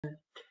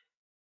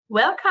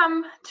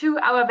Welcome to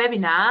our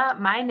webinar.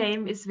 My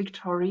name is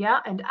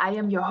Victoria and I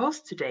am your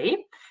host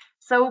today.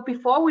 So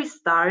before we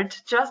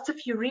start, just a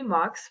few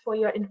remarks for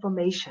your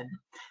information.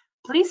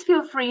 Please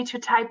feel free to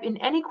type in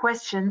any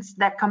questions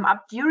that come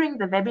up during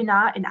the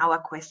webinar in our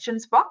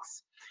questions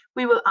box.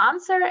 We will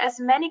answer as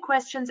many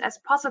questions as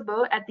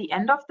possible at the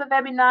end of the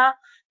webinar.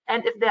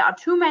 And if there are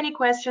too many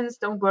questions,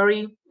 don't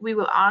worry, we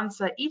will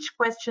answer each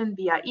question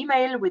via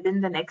email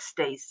within the next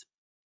days.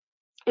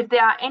 If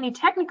there are any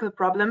technical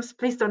problems,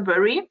 please don't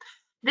worry.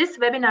 This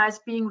webinar is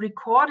being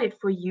recorded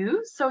for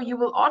you, so you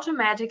will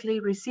automatically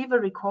receive a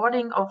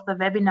recording of the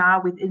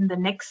webinar within the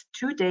next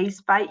 2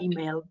 days by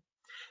email.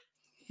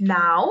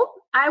 Now,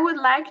 I would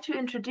like to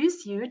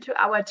introduce you to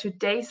our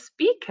today's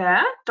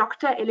speaker,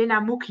 Dr. Elena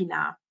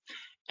Mukina.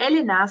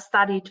 Elena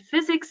studied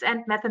physics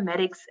and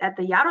mathematics at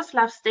the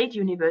Yaroslav State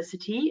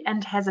University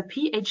and has a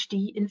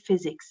PhD in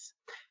physics.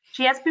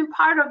 She has been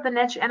part of the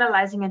NETZSCH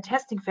analyzing and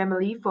testing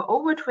family for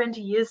over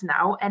 20 years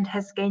now and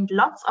has gained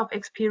lots of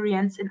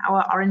experience in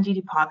our R&D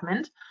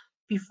department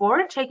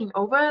before taking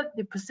over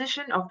the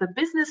position of the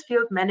business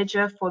field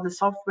manager for the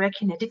software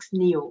Kinetics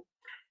Neo.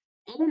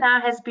 Elena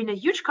has been a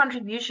huge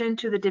contribution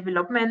to the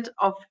development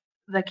of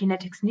the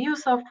Kinetics Neo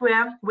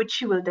software, which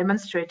she will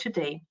demonstrate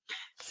today.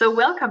 So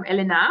welcome,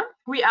 Elena.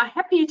 We are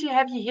happy to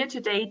have you here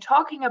today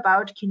talking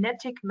about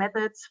kinetic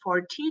methods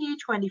for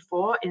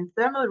TD24 in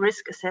thermal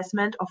risk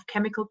assessment of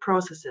chemical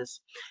processes.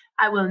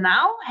 I will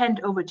now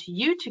hand over to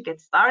you to get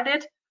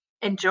started.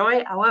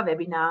 Enjoy our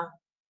webinar.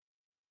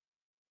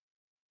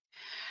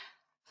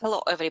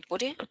 Hello,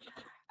 everybody.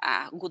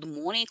 Good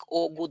morning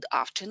or good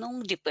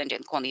afternoon,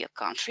 depending on your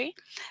country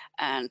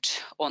and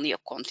on your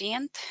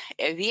continent.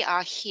 We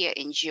are here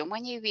in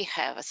Germany. We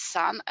have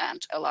sun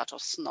and a lot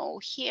of snow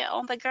here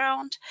on the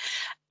ground.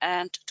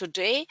 And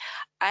today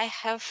I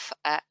have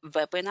a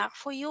webinar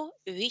for you,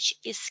 which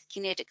is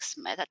kinetics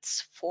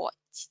methods for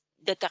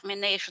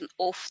determination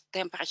of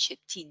temperature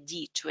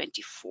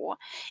TD24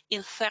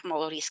 in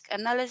thermal risk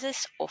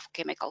analysis of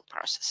chemical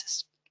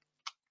processes.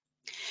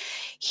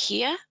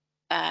 Here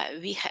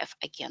we have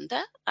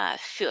agenda.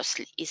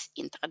 Firstly is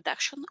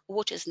introduction,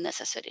 what is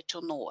necessary to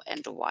know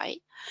and why.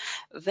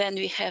 Then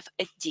we have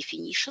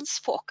definitions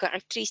for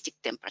characteristic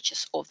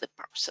temperatures of the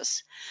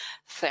process,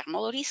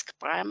 thermal risk,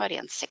 primary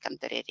and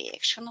secondary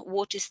reaction,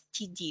 what is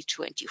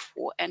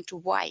TD24 and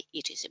why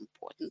it is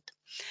important.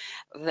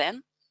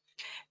 Then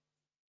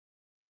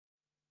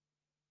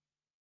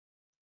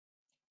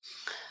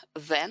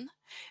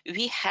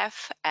we have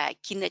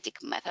kinetic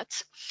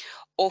methods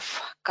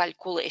of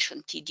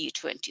calculation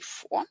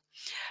TD24,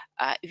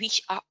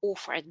 which are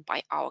offered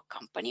by our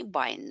company,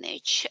 by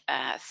NETZSCH,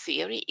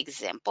 theory,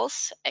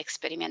 examples,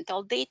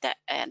 experimental data,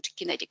 and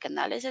kinetic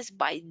analysis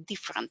by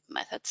different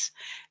methods,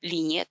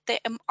 linear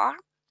TMR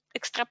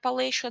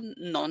extrapolation,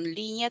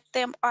 non-linear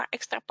TMR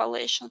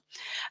extrapolation,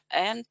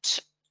 and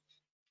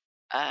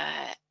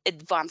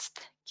advanced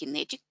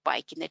kinetic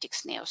by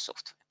Kinetics Neo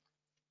software.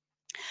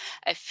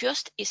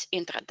 First is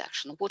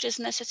introduction, what is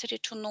necessary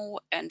to know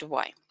and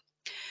why.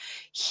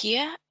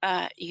 Here,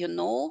 you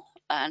know,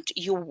 and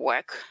you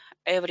work,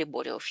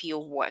 everybody of you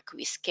work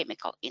with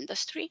chemical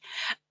industry,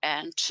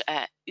 and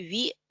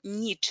we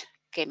need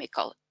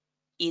chemical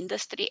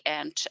industry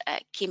and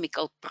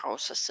chemical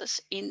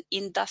processes in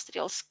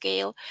industrial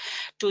scale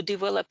to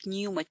develop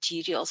new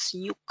materials,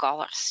 new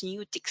colors,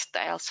 new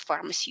textiles,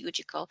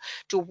 pharmaceutical,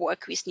 to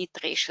work with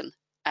nitration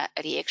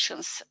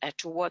reactions,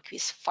 to work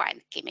with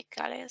fine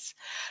chemicals.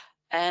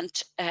 And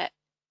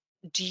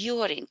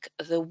during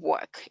the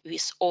work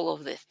with all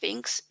of the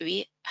things,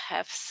 we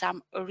have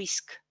some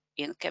risk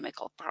in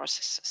chemical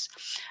processes.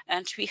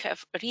 And we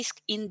have risk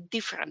in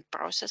different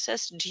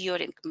processes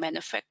during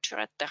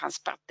manufacture,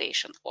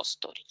 transportation, or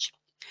storage.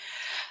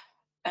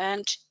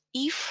 And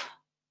if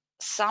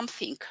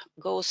something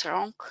goes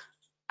wrong,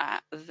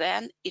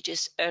 then it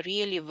is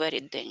really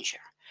very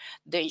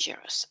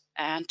dangerous.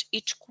 And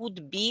it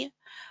could be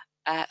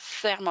a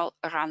thermal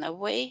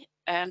runaway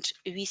and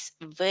with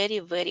very,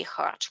 very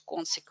hard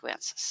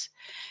consequences.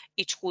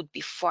 It could be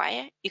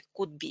fire, it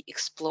could be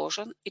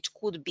explosion, it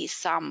could be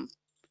some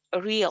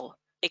real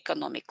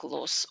economic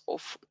loss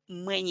of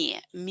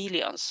many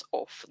millions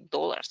of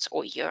dollars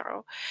or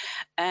euro,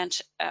 and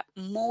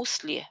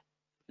mostly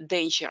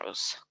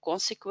dangerous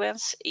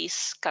consequence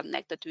is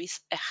connected with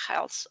the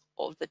health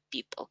of the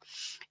people.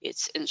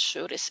 It's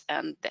injuries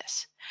and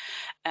death.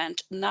 And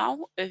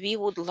now we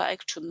would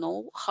like to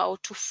know how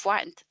to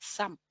find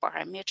some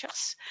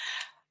parameters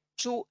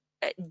to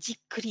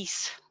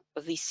decrease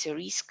this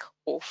risk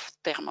of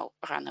thermal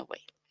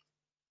runaway.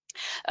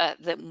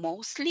 The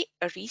mostly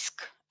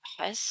risk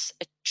has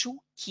two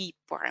key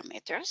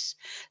parameters,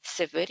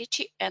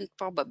 severity and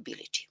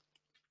probability.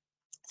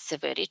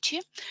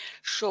 Severity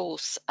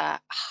shows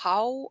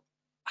how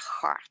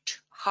hard,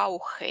 how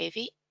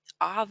heavy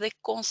are the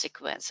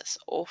consequences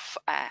of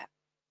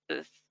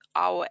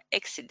our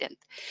accident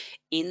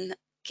in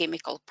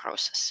chemical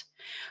process.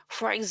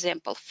 For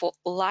example, for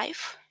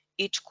life,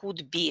 it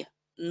could be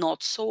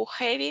not so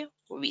heavy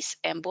with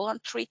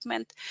ambulance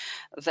treatment,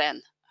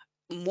 then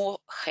more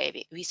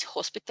heavy with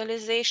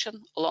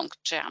hospitalization,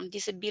 long-term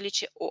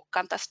disability, or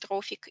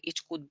catastrophic, it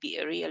could be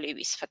really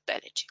with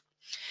fatality.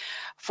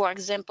 For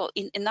example,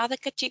 in another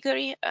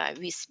category,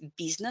 with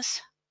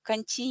business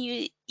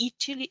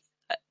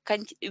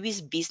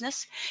with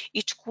business,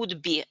 it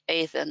could be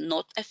either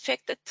not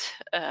affected,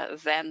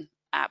 then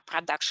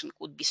production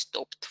could be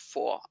stopped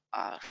for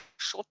a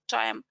short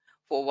time,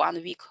 for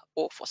 1 week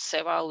or for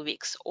several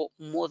weeks or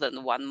more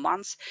than 1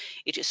 month.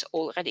 It is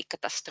already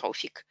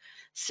catastrophic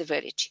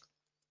severity.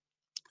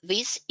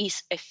 This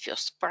is a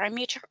first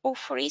parameter of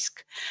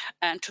risk,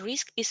 and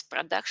risk is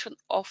production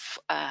of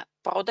a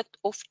product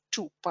of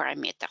two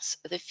parameters.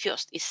 The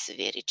first is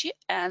severity,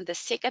 and the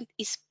second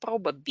is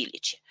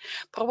probability.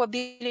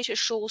 Probability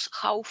shows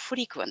how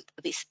frequent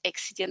this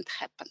accident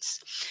happens.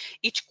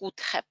 It could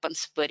happen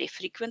very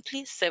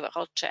frequently,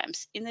 several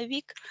times in a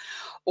week,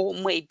 or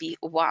maybe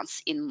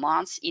once in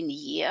months, in a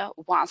year,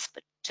 once per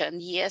 10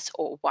 years,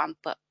 or one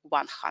per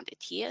 100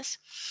 years.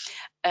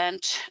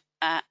 And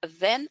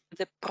then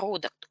the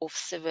product of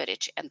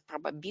severity and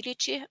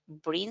probability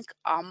bring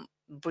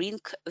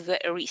the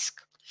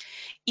risk.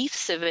 If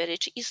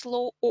severity is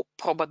low or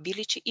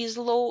probability is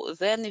low,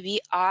 then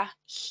we are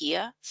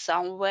here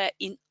somewhere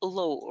in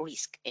low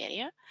risk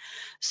area.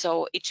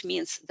 So it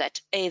means that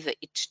either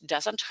it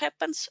doesn't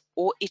happen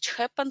or it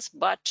happens,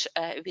 but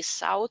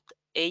without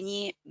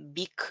any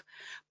big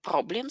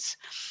problems.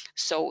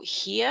 So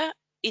here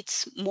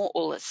it's more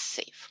or less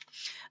safe.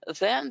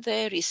 Then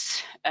there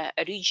is a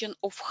region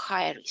of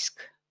high risk.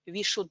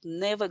 We should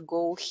never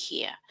go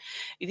here.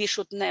 We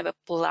should never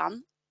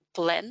plan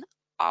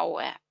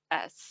our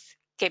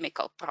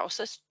chemical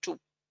process to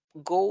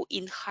go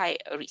in high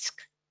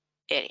risk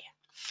area.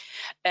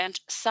 And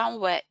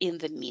somewhere in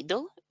the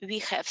middle, we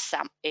have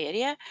some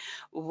area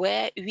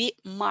where we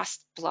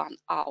must plan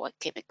our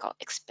chemical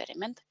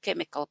experiment,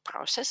 chemical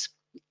process,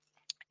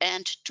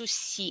 and to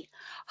see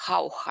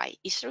how high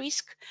is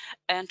risk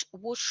and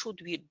what should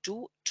we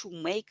do to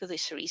make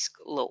this risk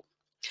low.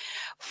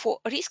 For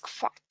risk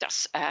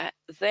factors,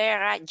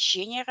 there are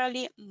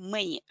generally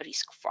many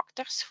risk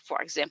factors.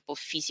 For example,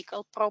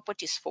 physical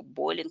properties for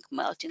boiling,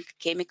 melting,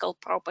 chemical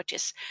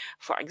properties,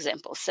 for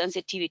example,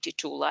 sensitivity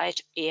to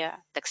light, air,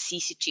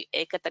 toxicity,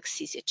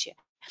 ecotoxicity,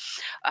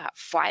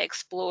 fire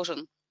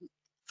explosion,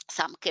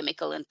 some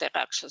chemical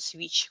interactions,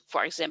 which,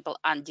 for example,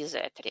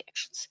 undesired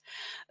reactions.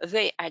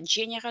 They are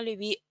generally,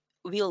 we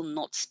will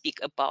not speak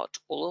about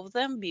all of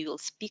them. We will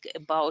speak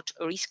about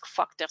risk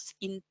factors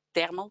in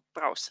thermal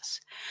process.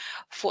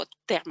 For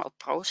thermal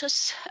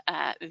process,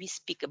 we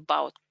speak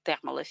about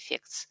thermal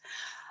effects.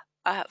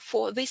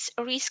 For this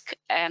risk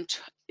and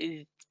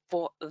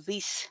for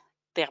this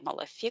thermal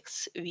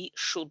effects, we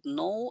should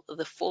know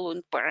the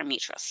following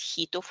parameters: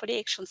 heat of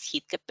reactions,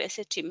 heat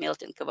capacity,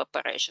 melting,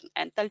 evaporation,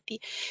 enthalpy,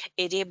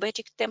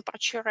 adiabatic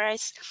temperature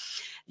rise,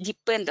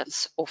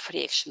 dependence of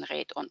reaction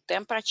rate on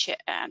temperature,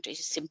 and it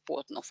is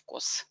important, of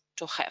course,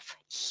 to have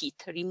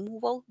heat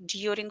removal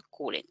during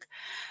cooling.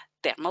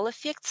 Thermal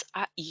effects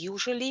are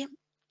usually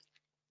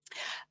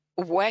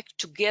work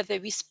together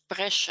with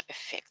pressure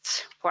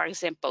effects, for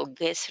example,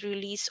 gas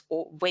release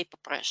or vapor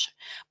pressure.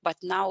 But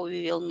now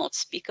we will not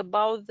speak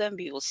about them,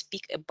 we will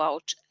speak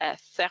about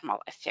thermal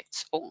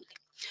effects only.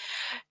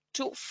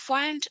 To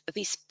find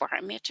these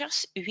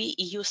parameters, we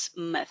use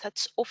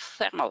methods of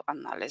thermal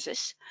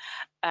analysis,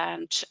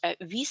 and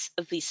with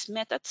these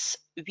methods,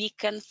 we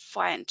can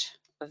find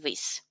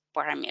these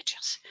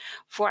parameters.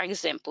 For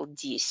example,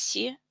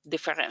 DSC,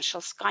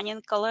 differential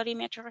scanning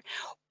calorimeter,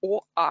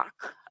 or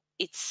ARC,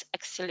 it's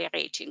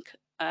accelerating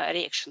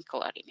reaction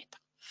calorimeter.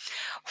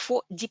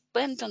 For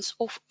dependence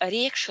of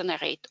reaction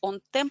rate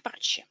on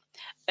temperature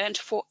and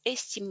for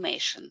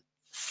estimation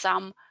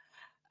some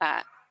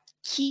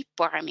key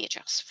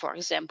parameters, for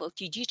example,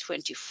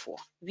 TD24,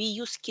 we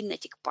use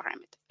kinetic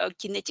parameter,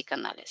 kinetic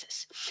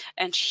analysis.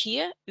 And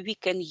here we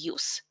can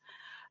use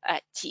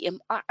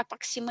TMR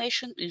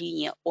approximation,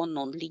 linear or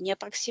non-linear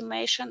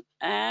approximation,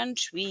 and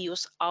we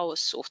use our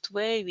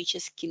software, which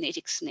is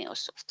Kinetics Neo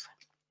software.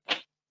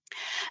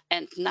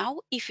 And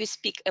now, if we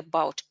speak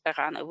about a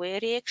runaway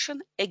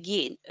reaction,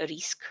 again,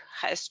 risk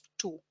has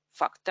two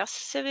factors,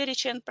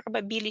 severity and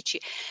probability,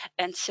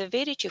 and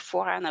severity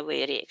for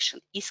runaway reaction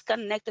is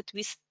connected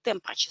with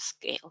temperature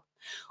scale.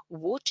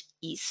 What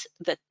is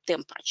the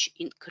temperature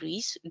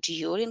increase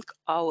during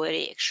our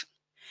reaction?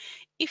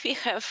 If we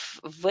have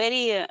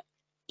very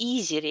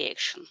easy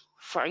reaction,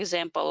 for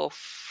example, of,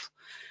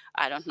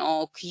 I don't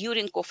know,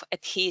 curing of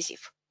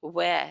adhesive,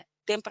 where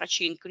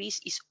temperature increase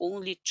is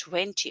only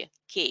 20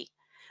 K,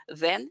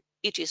 then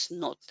it is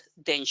not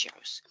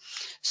dangerous.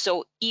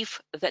 So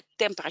if the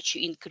temperature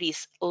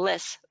increase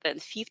less than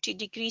 50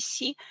 degrees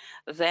C,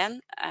 then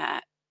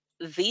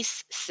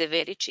this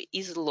severity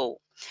is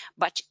low.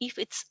 But if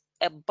it's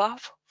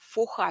above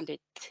 400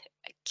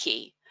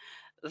 K,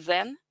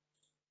 then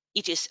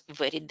it is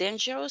very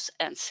dangerous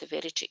and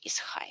severity is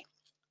high.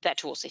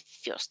 That was the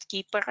first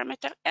key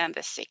parameter, and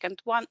the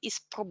second one is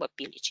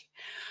probability.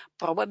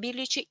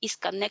 Probability is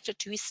connected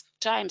with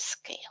time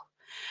scale.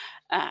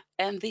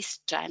 And this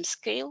time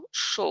scale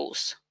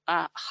shows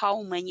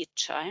how many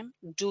time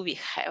do we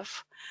have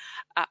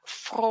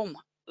from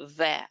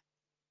the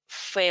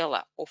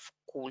failure of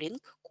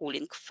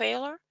cooling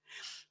failure,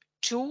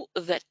 to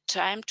the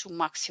time to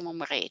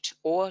maximum rate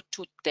or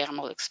to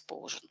thermal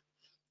explosion.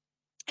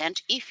 And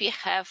if we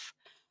have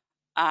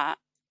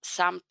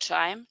some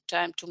time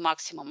to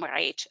maximum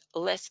rate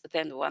less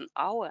than 1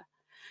 hour,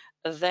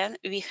 then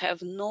we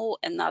have no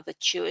another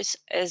choice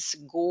as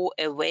go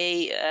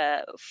away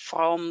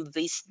from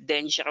this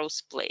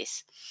dangerous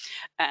place.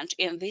 And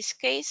in this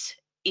case,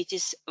 it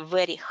is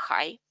very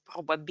high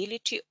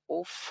probability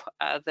of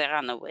the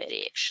runaway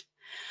reaction.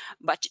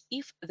 But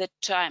if the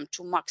time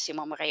to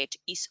maximum rate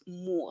is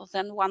more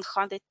than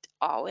 100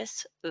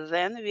 hours,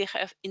 then we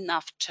have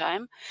enough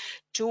time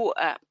to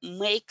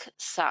make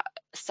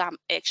some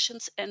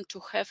actions and to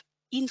have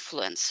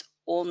influence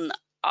on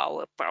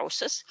our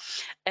process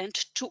and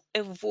to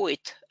avoid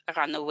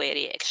runaway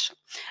reaction.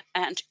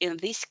 And in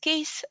this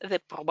case,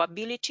 the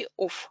probability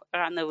of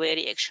runaway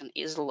reaction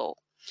is low.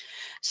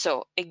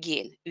 So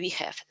again, we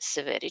have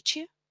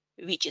severity,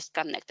 which is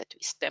connected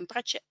with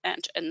temperature,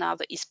 and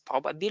another is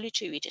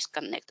probability, which is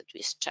connected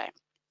with time.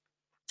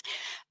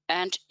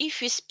 And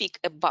if we speak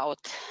about,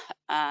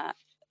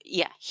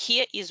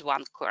 here is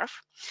one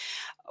curve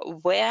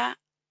where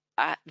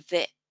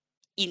the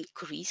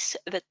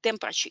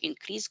temperature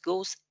increase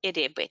goes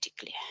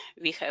adiabatically.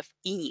 We have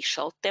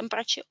initial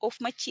temperature of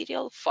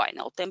material,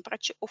 final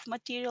temperature of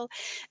material.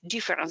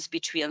 Difference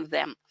between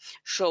them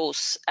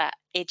shows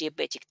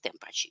adiabatic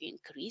temperature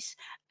increase,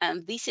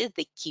 and this is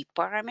the key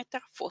parameter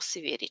for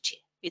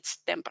severity. It's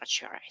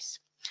temperature rise.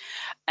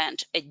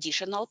 And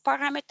additional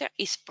parameter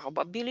is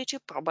probability.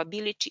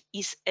 Probability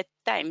is a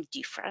time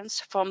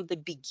difference from the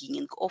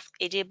beginning of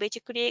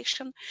adiabatic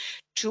reaction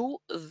to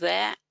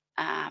the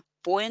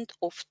point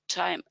of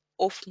time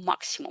of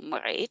maximum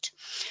rate.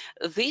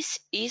 This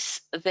is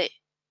the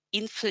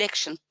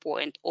inflection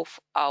point of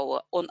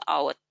our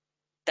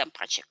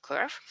temperature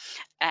curve,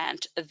 and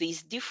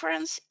this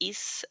difference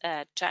is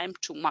time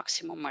to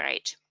maximum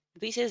rate.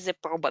 This is the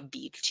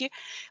probability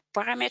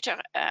parameter,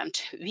 and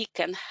we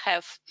can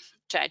have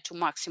time to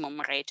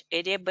maximum rate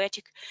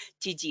adiabatic,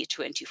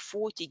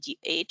 TD24,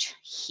 TD8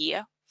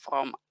 here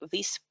from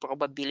these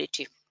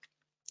probability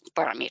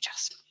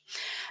parameters.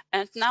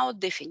 And now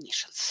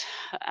definitions.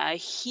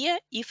 Here,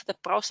 if the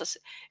process,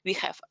 we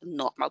have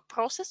normal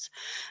process,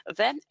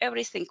 then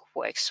everything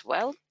works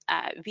well.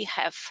 We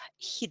have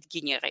heat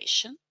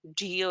generation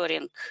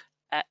during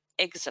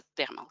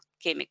exothermal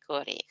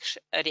chemical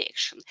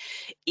reaction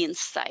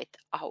inside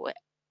our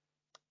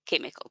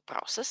chemical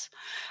process,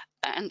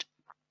 and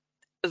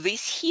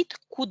this heat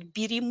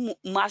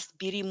must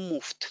be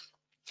removed.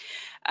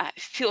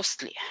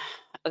 Firstly,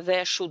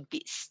 there should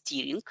be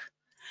stirring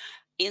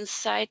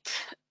inside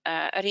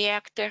a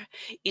reactor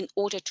in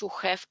order to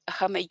have a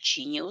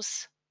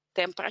homogeneous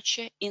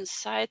temperature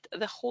inside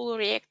the whole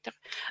reactor,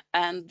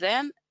 and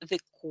then the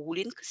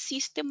cooling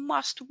system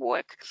must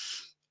work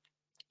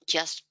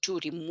just to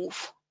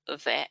remove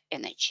the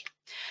energy.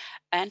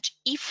 And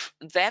if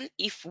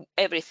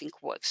everything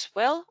works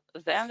well,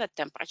 then the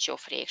temperature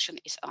of reaction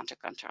is under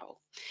control.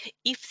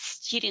 If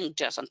stirring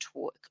doesn't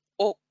work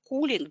or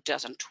cooling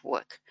doesn't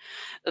work,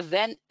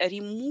 then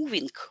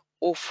removing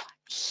of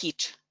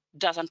heat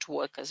doesn't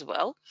work as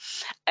well.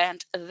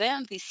 And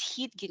then this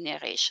heat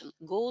generation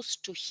goes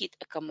to heat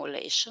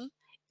accumulation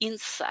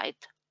inside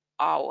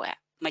our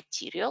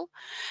material.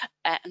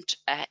 And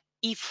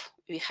if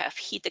we have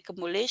heat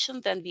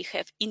accumulation, then we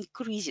have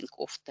increasing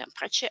of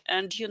temperature.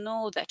 And you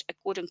know that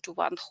according to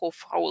Van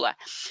Hoff ruler,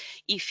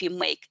 if we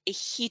make a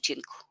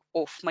heating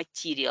of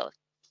material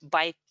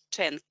by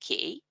 10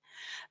 K,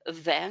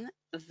 then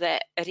the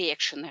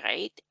reaction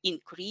rate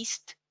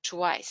increased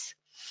twice.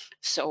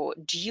 So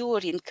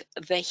during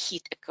the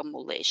heat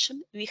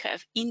accumulation, we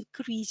have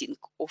increasing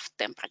of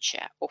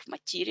temperature of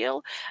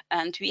material,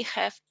 and we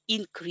have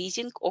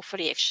increasing of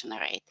reaction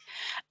rate.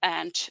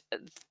 And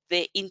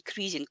the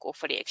increasing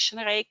of reaction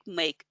rate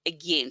make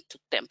again to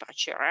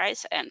temperature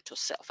rise and to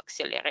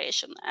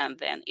self-acceleration, and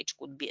then it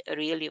could be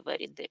really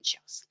very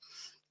dangerous.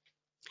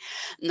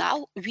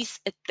 Now with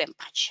a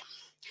temperature.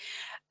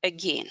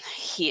 Again,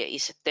 here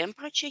is a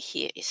temperature,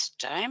 here is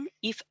time.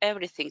 If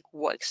everything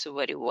works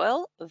very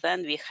well,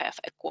 then we have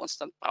a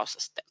constant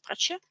process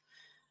temperature.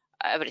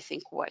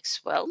 Everything works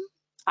well,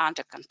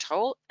 under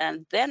control,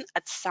 and then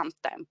at some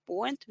time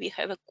point, we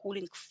have a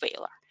cooling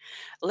failure.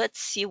 Let's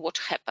see what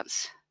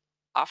happens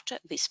after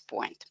this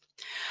point.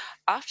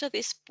 After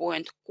this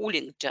point,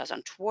 cooling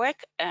doesn't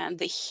work, and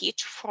the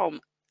heat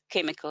from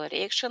chemical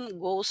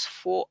reaction goes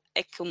for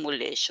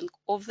accumulation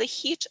of the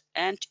heat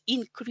and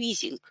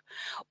increasing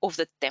of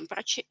the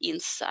temperature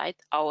inside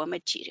our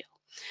material.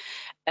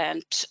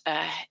 And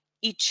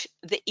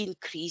the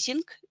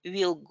increasing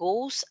will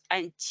goes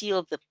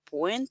until the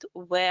point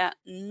where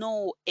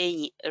no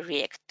any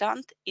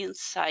reactant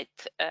inside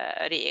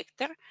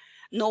reactor,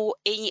 no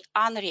any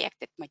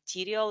unreacted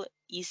material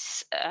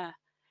is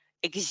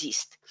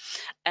exist.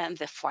 And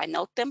the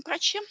final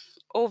temperature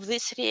of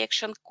this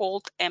reaction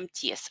called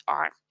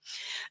MTSR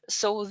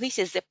So this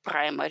is the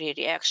primary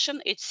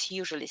reaction. It's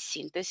usually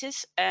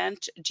synthesis, and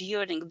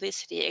during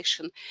this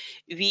reaction,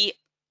 we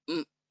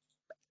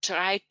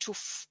try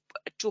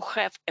to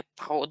have a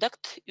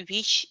product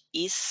which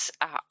is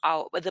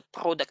the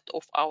product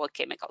of our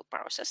chemical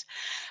process,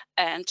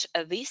 and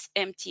this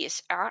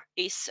MTSR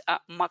is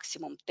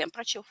maximum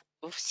temperature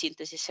of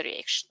synthesis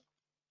reaction.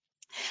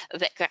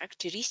 The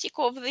characteristic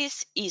of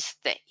this is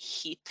the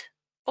heat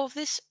of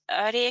this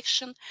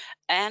reaction,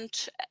 and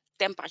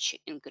temperature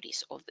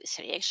increase of this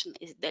reaction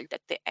is delta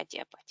T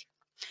adiabatic.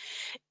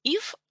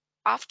 If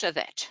after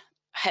that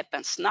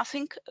happens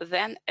nothing,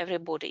 then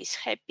everybody is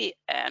happy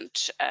and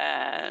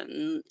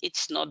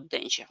it's not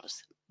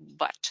dangerous.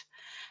 But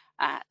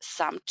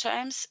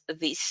sometimes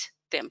this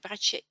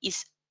temperature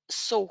is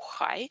so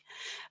high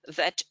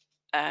that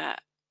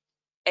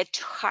at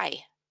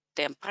high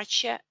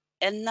temperature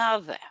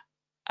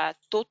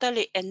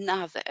totally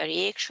another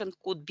reaction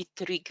could be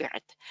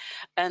triggered,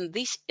 and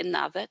this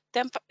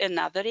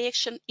another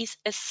reaction is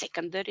a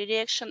secondary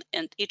reaction,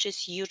 and it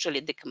is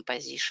usually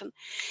decomposition.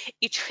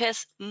 It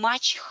has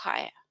much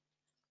higher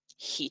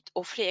heat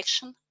of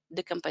reaction,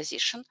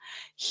 decomposition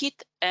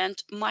heat, and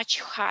much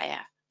higher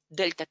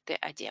delta T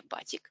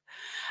adiabatic.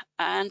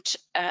 And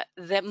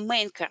the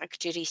main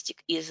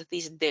characteristic is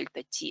this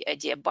delta T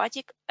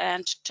adiabatic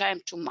and time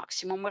to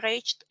maximum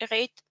rate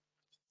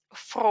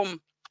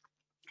from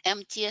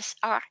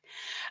MTSR.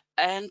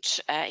 And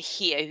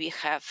here we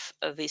have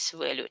this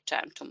value,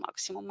 time to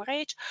maximum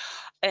rate.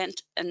 And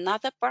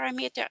another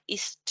parameter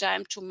is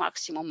time to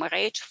maximum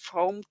rate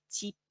from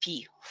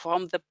TP,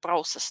 from the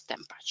process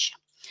temperature.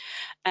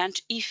 And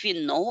if we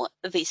know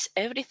this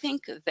everything,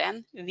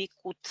 then we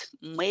could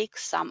make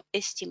some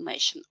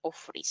estimation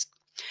of risk.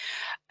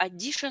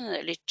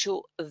 Additionally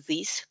to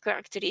these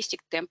characteristic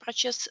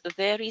temperatures,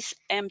 there is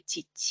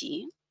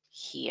MTT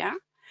here.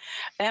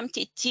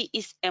 MTT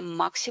is a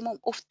maximum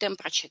of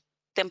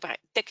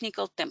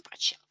technical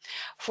temperature.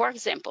 For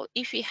example,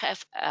 if we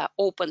have an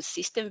open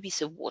system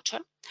with water,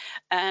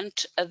 and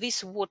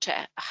this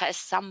water has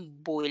some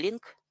boiling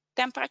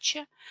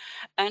temperature,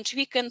 and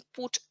we can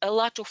put a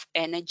lot of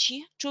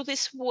energy to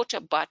this water,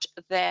 but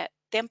the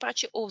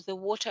temperature of the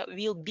water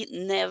will be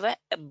never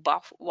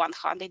above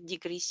 100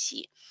 degrees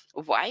C.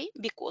 Why?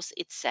 Because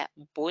it's a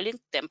boiling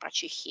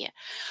temperature here.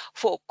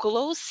 For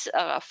closed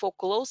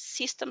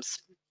systems,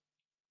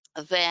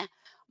 the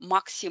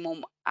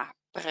maximum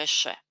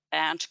pressure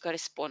and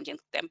corresponding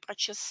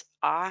temperatures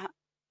are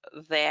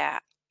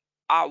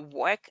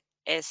work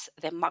as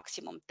the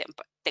maximum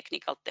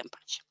technical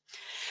temperature.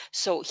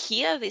 So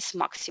here this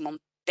maximum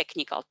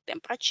technical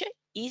temperature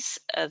is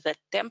the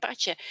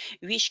temperature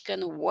which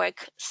can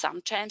work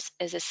sometimes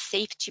as a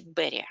safety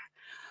barrier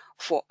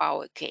for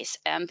our case.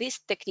 And this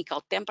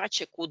technical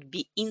temperature could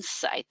be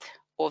inside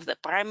of the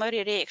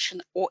primary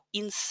reaction or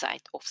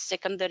inside of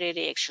secondary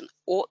reaction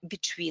or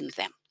between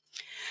them.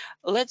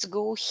 Let's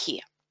go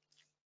here.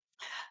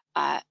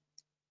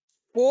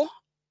 For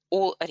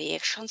all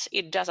reactions,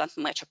 it doesn't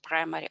matter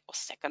primary or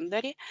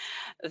secondary,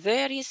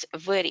 there is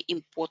very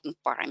important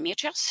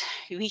parameters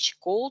which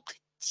called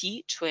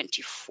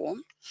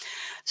T24.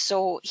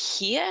 So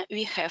here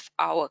we have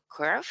our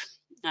curve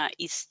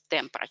is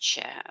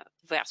temperature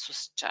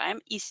versus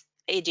time, is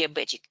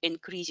adiabatic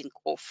increasing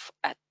of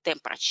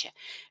temperature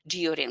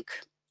during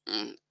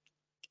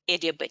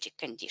adiabatic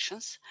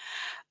conditions.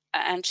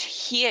 And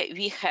here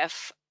we have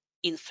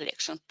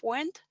inflection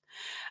point,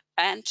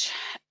 and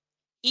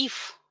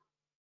if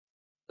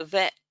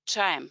the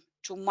time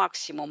to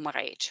maximum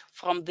rate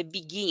from the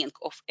beginning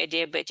of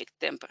adiabatic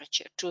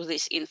temperature to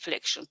this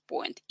inflection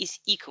point is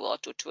equal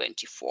to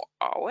 24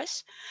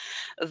 hours,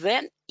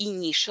 then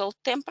initial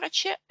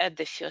temperature at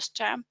the first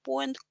time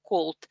point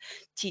called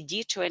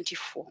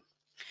TD24.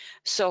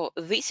 So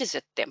this is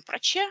a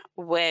temperature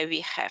where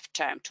we have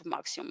time to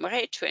maximum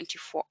rate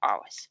 24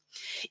 hours.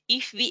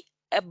 If we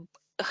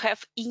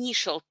have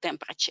initial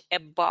temperature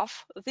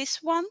above this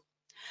one,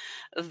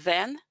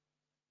 then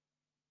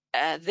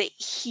the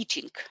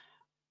heating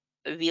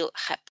will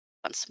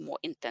happen more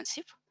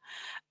intensive,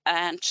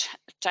 and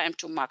time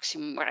to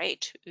maximum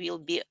rate will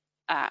be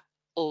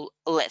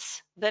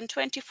less than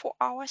 24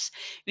 hours.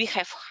 We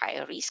have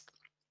high risk,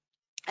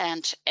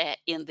 and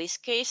in this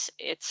case,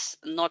 it's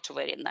not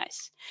very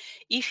nice.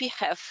 If we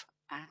have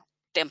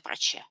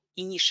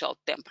initial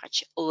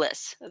temperature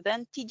less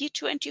than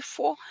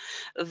TD24,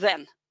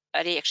 then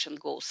a reaction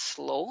goes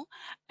slow,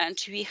 and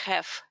we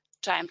have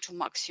time to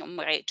maximum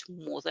rate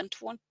more than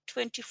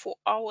 24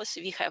 hours.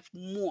 We have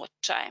more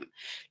time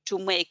to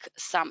make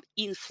some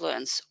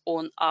influence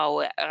on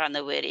our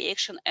runaway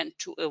reaction and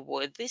to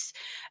avoid this.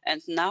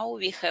 And now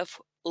we have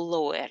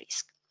lower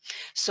risk.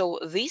 So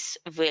this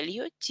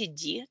value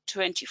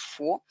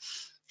TD24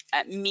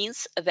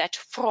 means that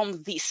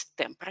from this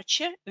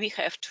temperature, we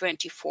have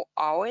 24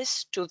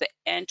 hours to the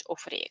end of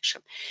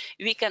reaction.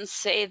 We can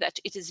say that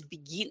it is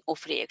begin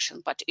of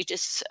reaction, but it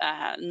is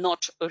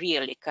not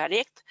really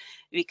correct.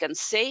 We can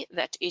say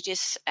that it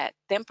is a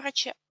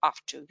temperature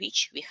after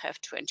which we have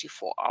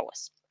 24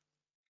 hours.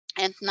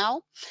 And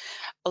now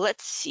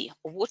let's see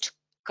what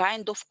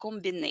kind of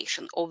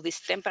combination of this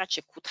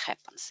temperature could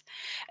happen.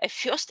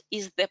 First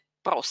is the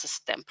process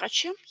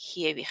temperature.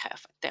 Here we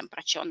have a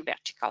temperature on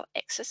vertical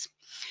axis.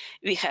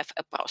 We have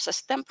a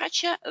process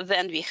temperature,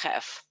 then we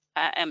have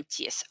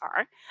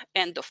MTSR,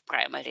 end of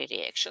primary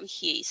reaction.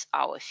 Here is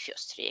our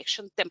first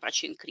reaction,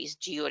 temperature increase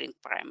during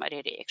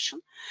primary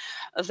reaction.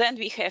 Then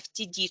we have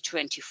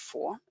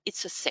TD24,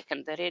 it's a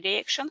secondary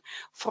reaction.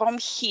 From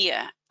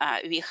here,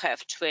 we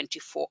have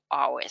 24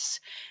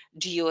 hours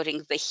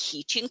during the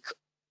heating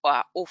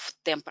of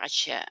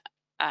temperature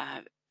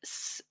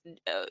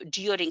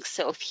during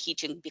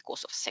self-heating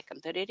because of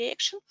secondary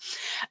reaction.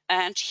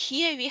 And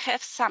here we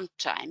have some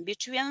time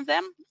between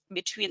them,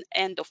 between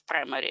end of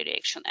primary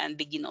reaction and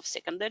beginning of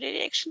secondary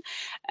reaction.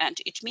 And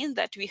it means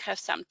that we have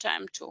some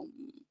time to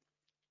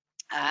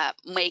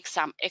make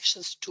some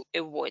actions to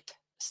avoid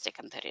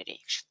secondary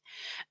reaction.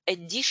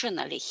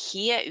 Additionally,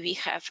 here we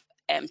have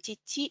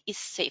MTT is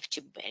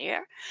safety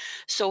barrier.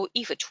 So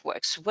if it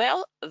works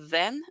well,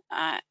 then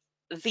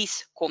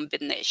this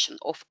combination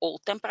of all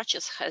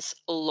temperatures has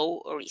low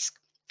risk.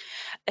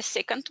 A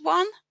second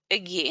one,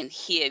 again,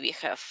 here we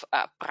have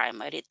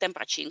primary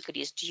temperature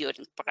increase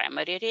during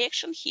primary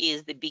reaction. Here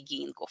is the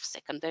beginning of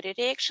secondary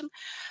reaction.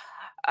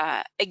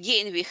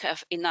 Again, we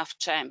have enough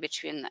time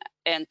between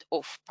end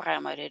of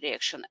primary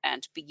reaction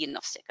and beginning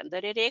of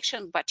secondary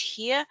reaction, but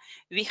here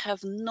we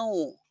have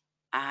no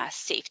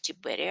safety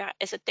barrier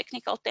as a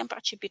technical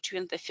temperature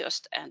between the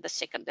first and the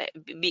secondary,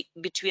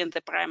 between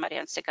the primary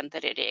and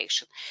secondary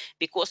reaction,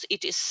 because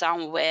it is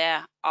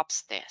somewhere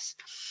upstairs.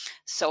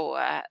 So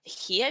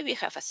here we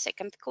have a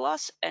second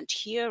class, and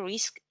here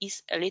risk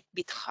is a little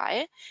bit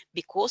higher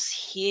because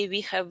here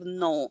we have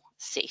no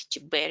safety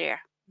barrier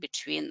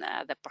between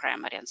the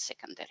primary and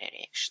secondary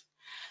reaction.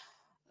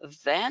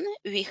 Then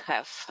we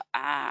have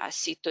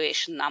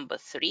situation number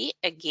 3,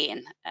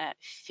 again,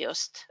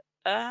 first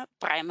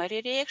primary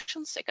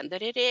reaction,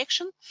 secondary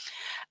reaction,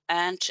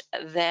 and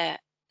the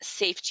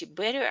safety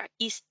barrier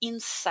is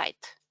inside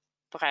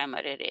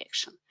primary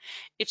reaction.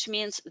 It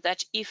means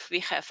that if we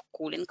have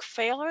cooling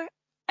failure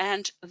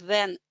and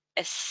then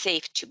a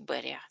safety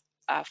barrier,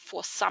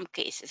 for some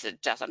cases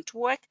it doesn't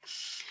work,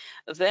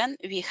 then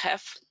we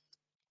have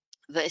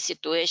the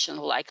situation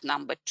like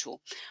number 2.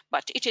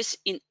 But it is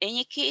in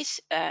any case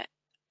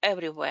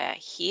everywhere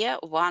here,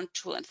 1,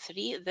 2, and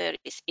 3, there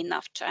is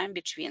enough time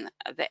between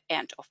the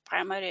end of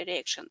primary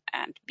reaction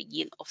and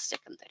begin of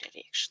secondary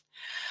reaction.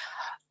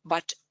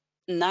 But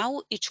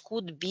now it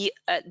could be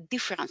a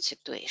different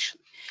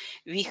situation.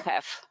 We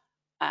have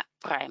a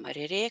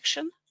primary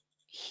reaction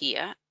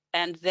here,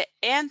 and the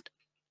end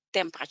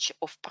temperature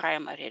of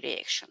primary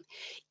reaction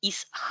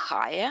is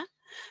higher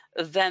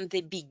than the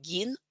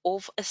begin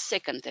of a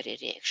secondary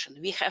reaction.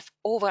 We have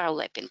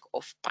overlapping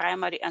of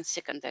primary and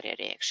secondary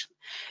reaction.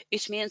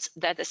 It means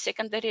that the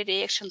secondary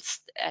reaction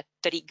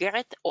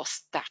triggered or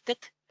started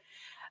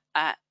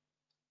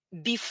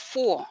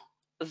before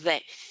the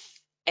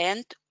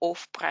end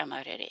of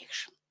primary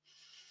reaction.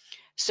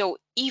 So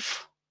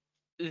if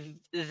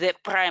the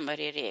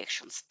primary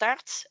reaction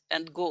starts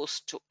and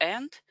goes to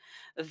end,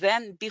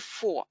 then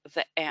before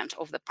the end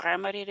of the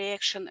primary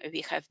reaction,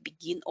 we have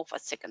begin of a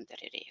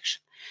secondary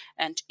reaction,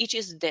 and it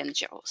is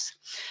dangerous.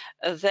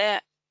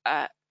 The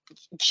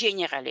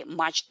generally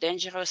much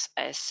dangerous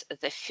as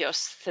the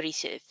first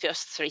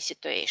three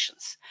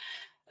situations.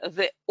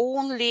 The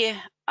only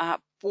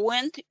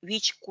point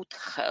which could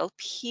help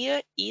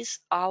here is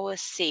our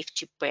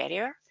safety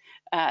barrier,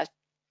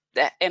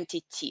 the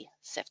MTT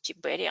safety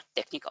barrier,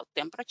 technical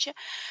temperature,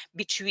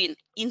 between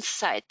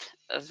inside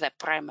the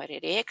primary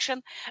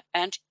reaction,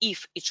 and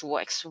if it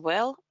works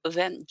well,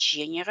 then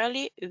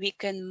generally we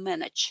can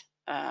manage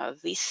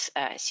this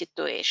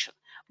situation.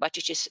 But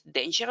it is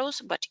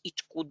dangerous, but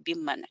it could be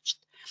managed.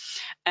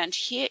 And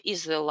here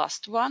is the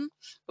last one,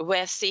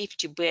 where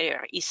safety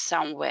barrier is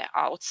somewhere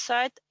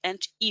outside, and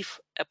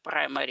if a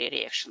primary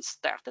reaction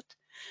started,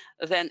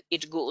 then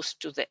it goes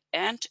to the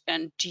end,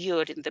 and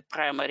during the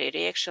primary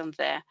reaction,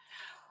 the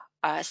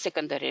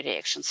secondary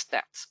reaction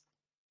starts.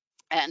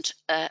 And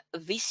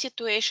this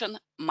situation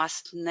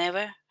must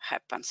never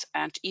happen.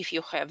 And if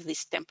you have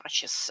these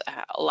temperatures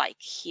like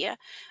here,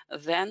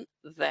 then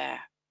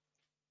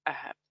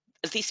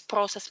this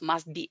process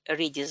must be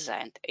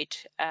redesigned.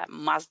 It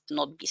must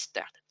not be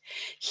started.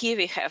 Here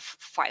we have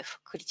 5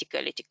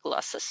 criticality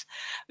classes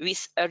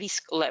with a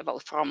risk level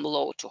from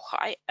low to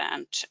high,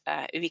 and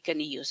we can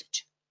use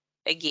it.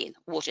 Again,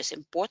 what is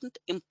important?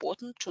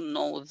 Important to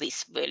know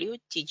this value,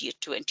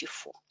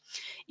 TD24.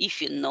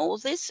 If you know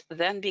this,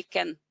 then we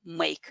can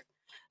make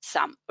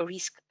some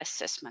risk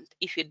assessment.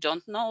 If you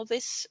don't know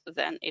this,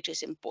 then it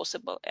is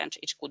impossible and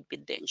it could be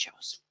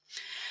dangerous.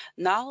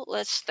 Now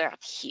let's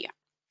start here.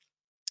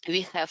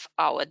 We have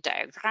our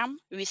diagram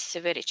with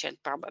severity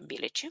and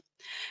probability,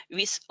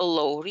 with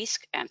low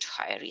risk and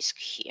high risk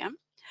here.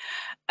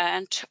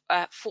 And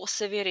for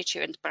severity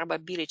and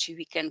probability,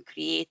 we can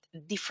create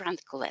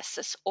different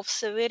classes of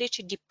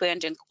severity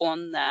depending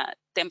on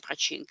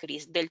temperature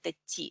increase, delta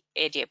T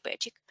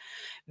adiabatic,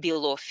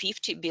 below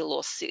 50,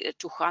 below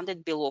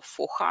 200, below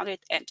 400,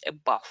 and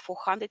above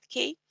 400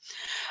 K.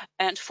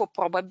 And for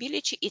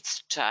probability,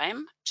 it's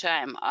time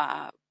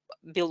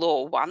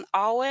below 1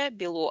 hour,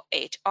 below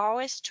 8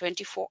 hours,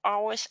 24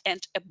 hours,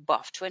 and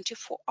above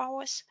 24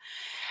 hours.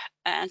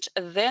 And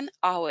then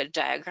our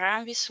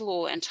diagram with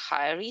low and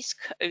high risk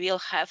will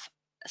have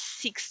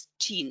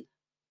 16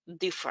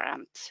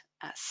 different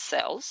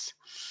cells,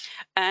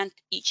 and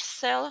each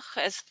cell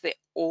has their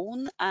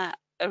own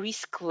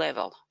risk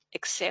level,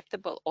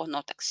 acceptable or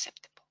not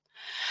acceptable.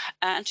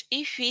 And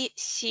if we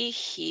see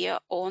here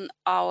on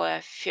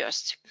our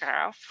first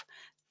graph,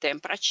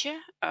 temperature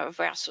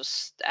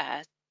versus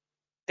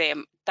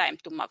time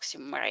to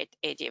maximum rate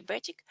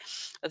adiabatic,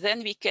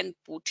 then we can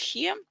put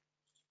here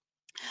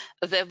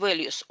the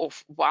values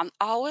of 1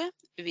 hour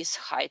with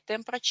high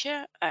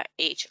temperature,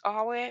 8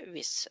 hour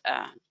with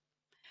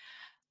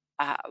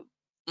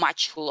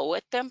much lower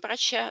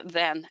temperature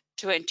than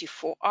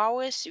 24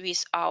 hours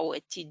with our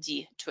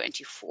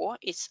TD24.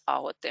 It's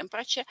our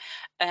temperature.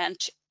 And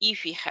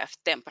if we have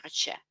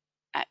temperature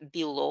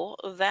below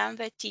than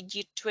the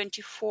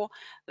TD24,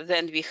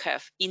 then we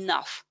have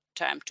enough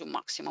time to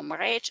maximum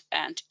rate.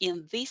 And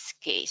in this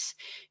case,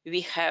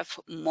 we have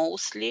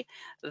mostly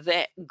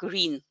the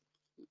green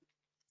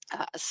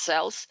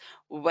cells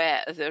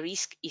where the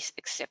risk is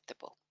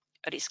acceptable,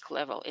 risk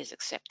level is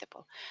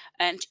acceptable.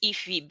 And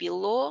if we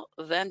below,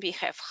 then we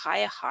have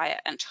higher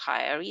and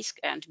higher risk,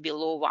 and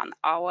below 1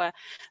 hour,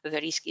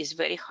 the risk is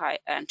very high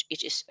and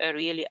it is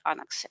really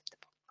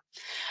unacceptable.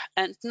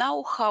 And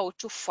now how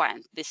to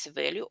find this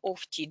value of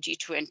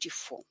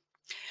TD24?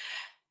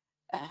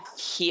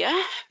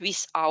 Here,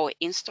 with our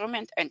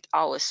instrument and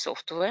our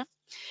software,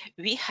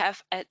 we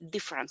have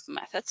different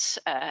methods,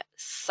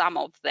 some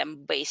of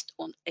them based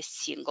on a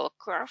single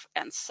curve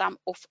and some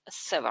of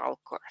several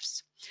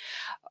curves.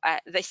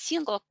 The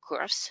single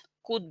curves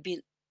could be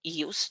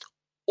used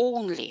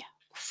only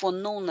for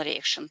known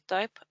reaction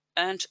type,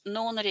 and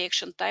known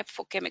reaction type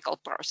for chemical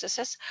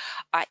processes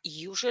are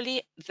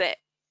usually the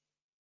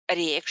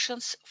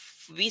reactions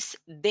with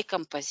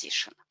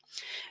decomposition,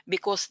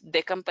 because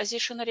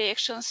decomposition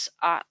reactions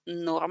are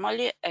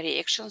normally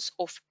reactions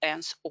of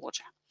nth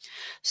order.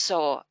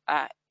 So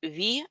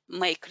we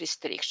make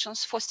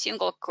restrictions for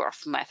single curve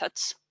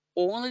methods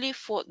only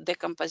for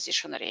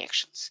decomposition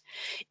reactions.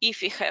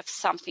 If we have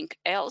something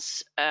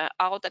else,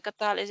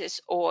 autocatalysis,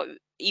 or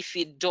if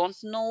we don't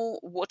know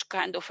what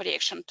kind of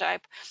reaction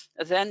type,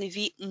 then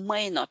we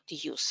may not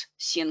use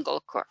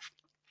single curve.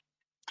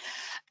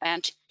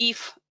 And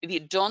if we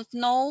don't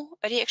know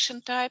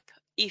reaction type,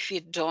 if we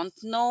don't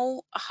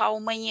know how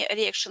many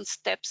reaction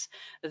steps,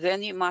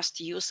 then we must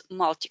use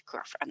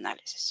multi-curve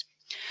analysis.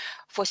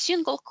 For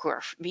single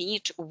curve, we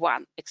need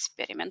one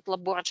experiment,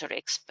 laboratory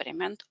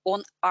experiment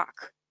on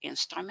ARC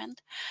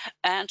instrument.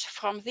 And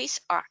from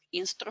these ARC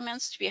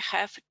instruments, we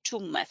have two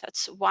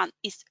methods. One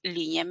is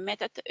linear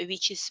method,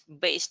 which is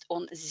based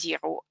on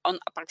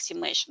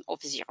approximation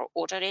of zero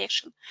order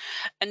reaction.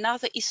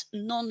 Another is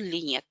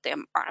non-linear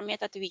TMR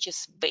method, which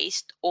is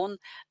based on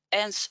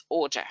nth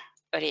order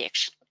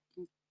reaction.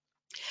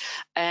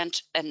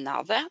 And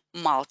another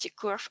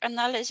multi-curve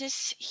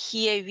analysis.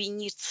 Here we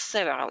need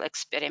several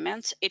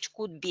experiments. It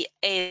could be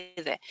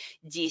either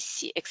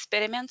DSC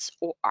experiments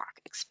or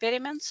ARC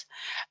experiments.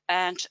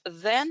 And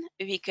then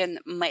we can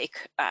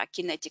make a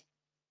kinetic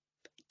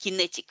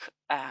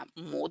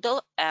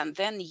model and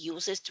then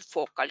use it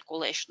for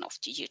calculation of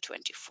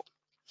TD24.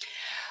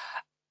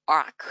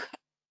 ARC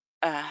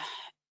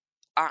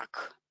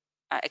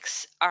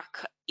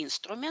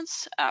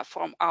instruments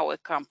from our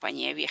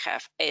company, we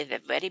have either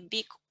very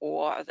big,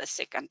 or the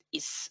second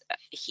is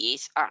here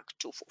is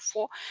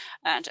ARC244,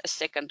 and a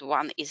second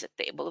one is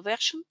a table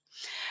version,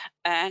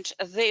 and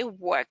they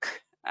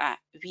work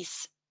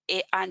with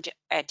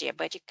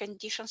adiabatic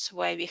conditions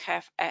where we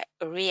have a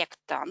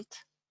reactant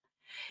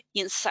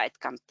inside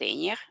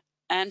container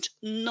and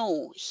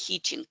no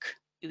heating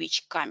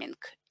which coming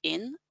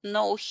in,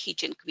 no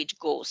heating which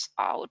goes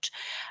out.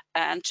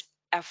 And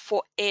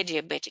for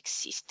adiabatic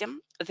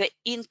system, the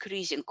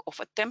increasing of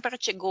a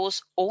temperature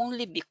goes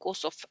only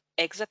because of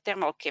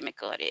exothermal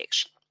chemical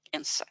reaction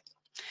inside.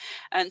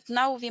 And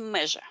now we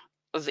measure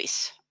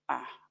this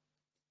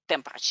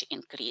temperature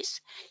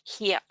increase.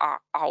 Here are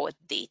our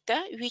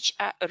data, which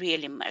are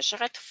really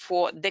measured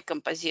for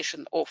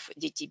decomposition of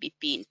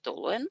DTBP in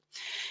toluene.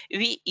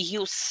 We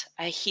use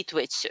a heat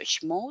wave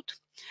search mode.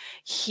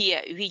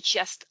 Here we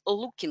just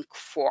looking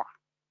for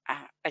a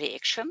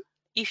reaction.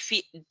 If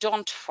we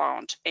don't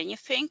find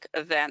anything,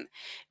 then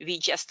we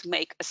just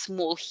make a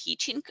small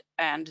heating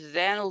and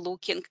then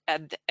looking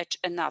at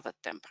another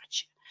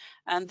temperature.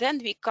 And then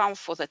we come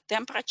for the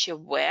temperature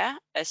where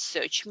a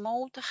search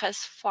mode has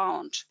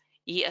found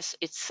yes,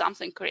 it's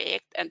something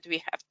correct, and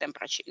we have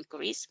temperature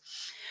increase.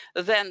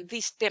 Then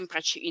this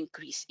temperature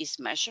increase is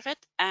measured,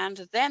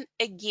 and then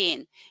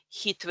again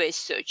heat wave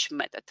search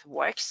method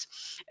works,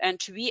 and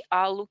we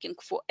are looking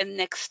for a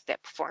next step,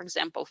 for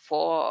example,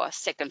 for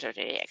secondary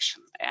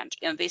reaction. And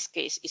in this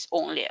case, is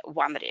only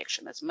one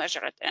reaction is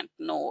measured and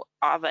no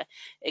other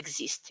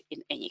exists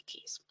in any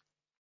case.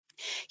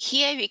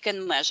 Here we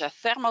can measure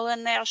thermal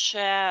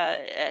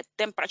inertia,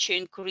 temperature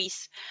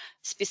increase,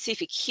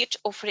 specific heat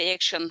of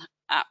reaction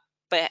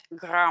per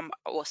gram,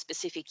 or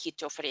specific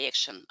heat of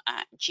reaction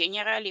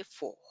generally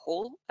for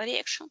whole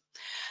reaction.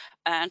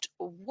 And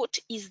what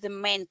is the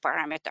main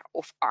parameter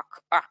of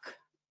ARC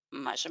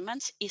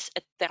measurements is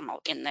a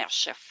thermal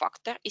inertia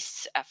factor,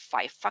 is a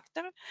 5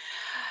 factor.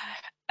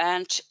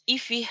 And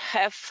if we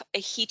have a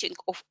heating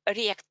of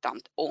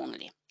reactant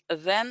only,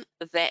 then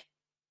the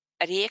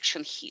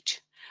reaction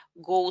heat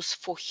goes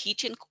for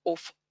heating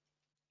of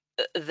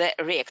the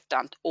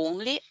reactant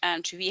only,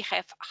 and we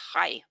have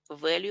high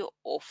value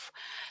of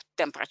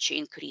temperature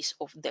increase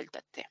of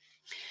delta T.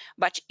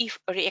 But if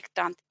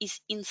reactant is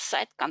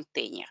inside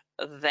container,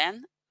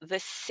 then the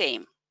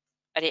same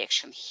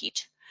reaction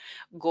heat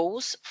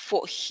goes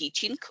for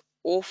heating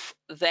of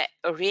the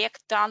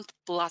reactant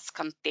plus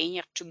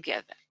container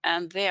together,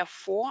 and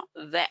therefore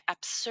the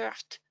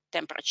observed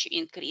temperature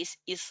increase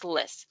is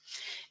less,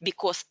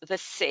 because the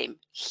same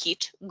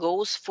heat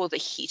goes for the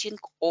heating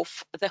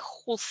of the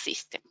whole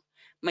system,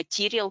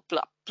 material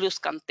plus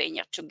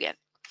container together.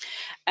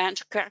 And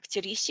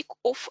characteristic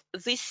of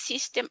this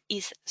system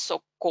is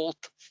so-called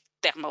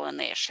thermal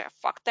inertia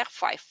factor,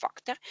 5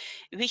 factor,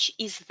 which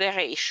is the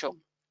ratio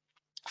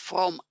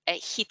from a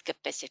heat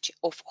capacity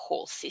of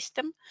whole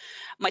system,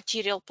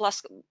 material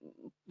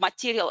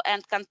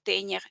and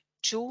container,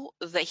 to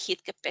the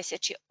heat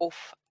capacity of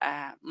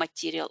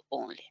material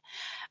only.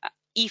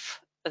 If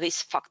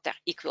this factor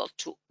equal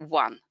to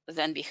 1,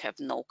 then we have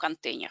no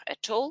container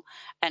at all.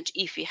 And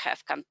if we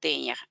have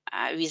container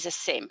with the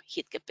same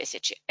heat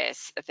capacity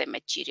as the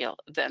material,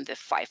 then the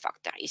 5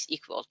 factor is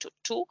equal to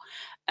 2,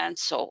 and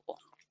so on.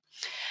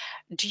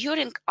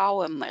 During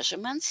our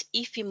measurements,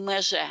 if we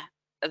measure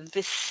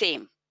the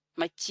same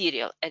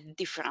material at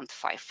different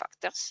 5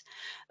 factors,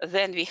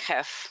 then we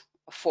have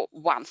for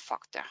 1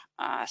 factor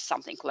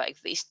something like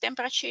this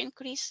temperature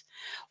increase.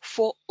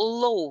 For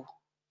low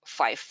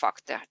 5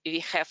 factor, we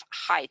have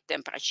high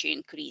temperature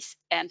increase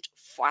and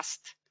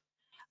fast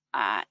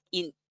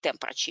in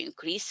temperature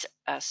increase,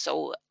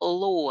 so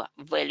lower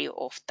value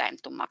of time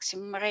to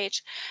maximum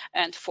rate.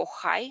 And for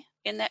high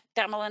in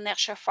thermal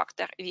inertia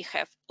factor, we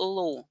have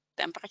low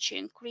temperature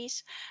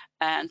increase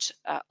and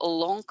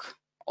long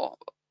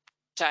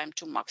time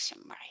to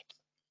maximum rate.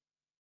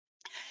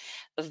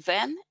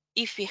 Then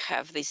if we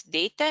have this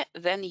data,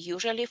 then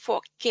usually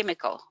for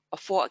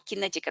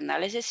kinetic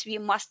analysis, we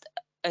must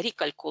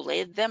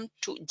recalculate them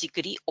to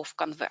degree of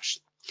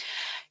conversion.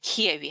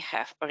 Here we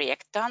have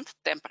reactant,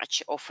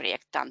 temperature of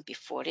reactant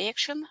before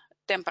reaction,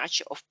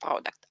 temperature of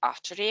product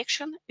after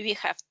reaction. We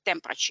have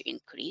temperature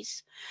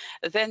increase.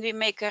 Then we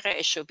make a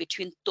ratio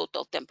between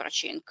total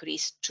temperature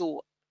increase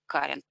to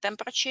current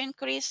temperature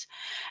increase,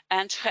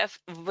 and have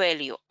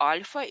value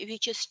alpha,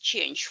 which is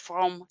changed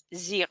from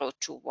 0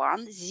 to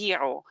 1,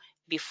 0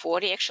 before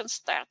reaction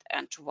start,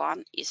 and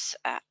 1 is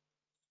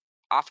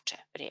after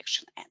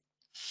reaction end.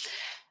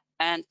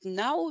 And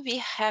now we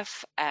have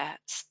a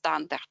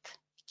standard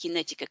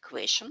kinetic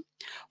equation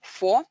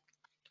for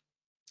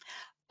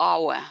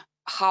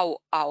how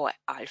our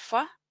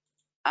alpha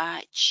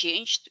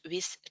changed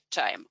with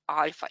time.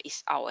 Alpha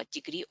is our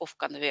degree of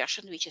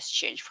conversion, which is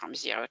changed from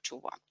 0 to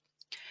 1.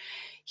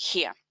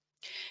 Here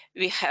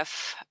we have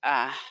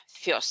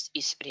first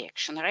is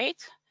reaction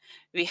rate.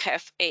 We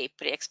have a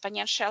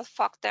pre-exponential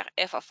factor.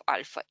 F of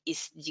alpha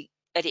is the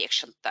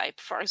reaction type,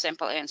 for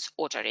example, ends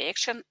auto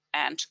reaction,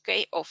 and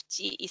K of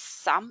T is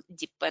some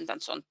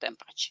dependence on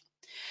temperature.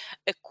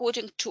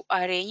 According to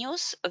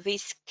Arrhenius,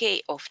 this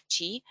K of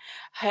T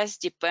has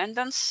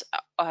dependence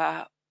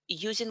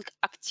using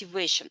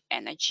activation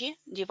energy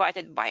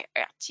divided by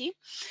RT,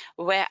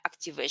 where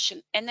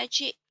activation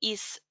energy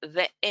is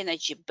the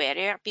energy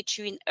barrier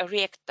between a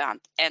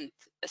reactant and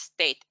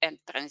state and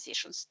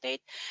transition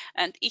state,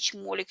 and each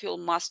molecule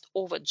must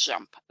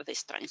overjump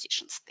this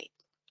transition state.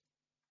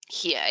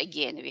 Here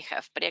again we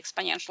have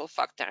pre-exponential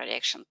factor,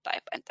 reaction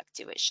type, and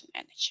activation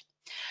energy.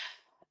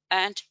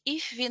 And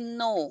if we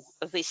know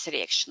this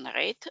reaction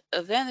rate,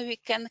 then we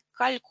can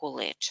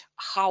calculate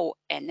how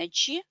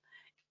energy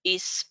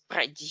is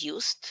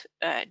produced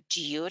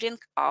during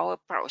our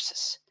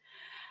process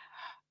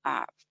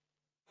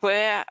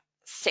per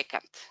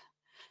second.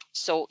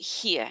 So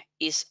here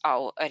is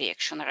our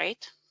reaction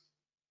rate.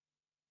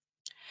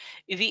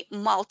 We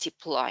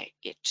multiply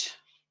it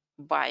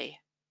by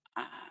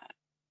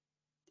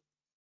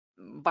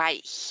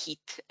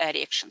heat,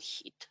 reaction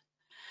heat.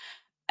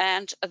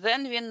 And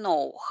then we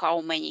know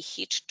how many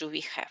heat do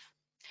we have.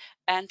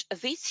 And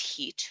this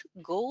heat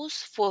goes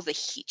for the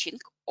heating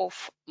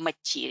of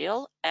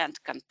material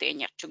and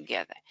container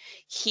together.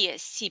 Here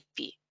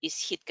Cp is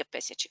heat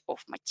capacity of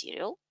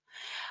material,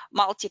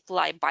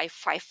 multiplied by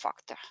 5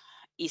 factor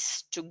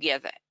is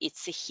together,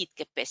 it's the heat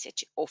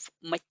capacity of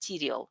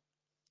material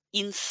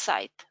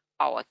inside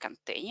our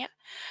container.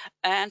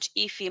 And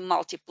if we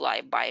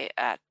multiply by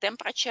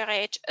temperature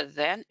rate,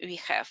 then we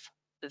have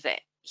the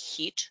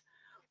heat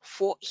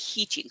for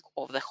heating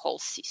of the whole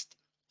system.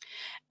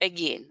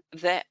 Again,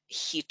 the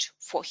heat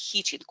for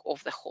heating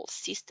of the whole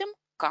system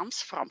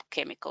comes from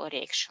chemical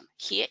reaction.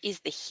 Here is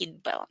the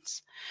heat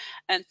balance.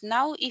 And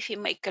now if we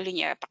make a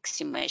linear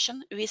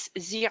approximation with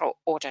zero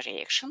order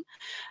reaction,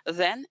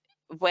 then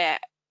where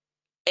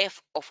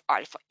f of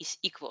alpha is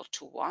equal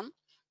to 1,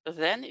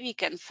 then we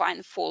can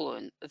find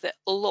following: the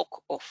log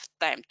of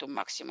time to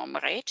maximum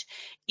rate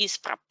is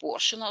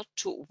proportional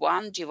to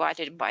 1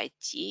 divided by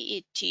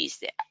T. T is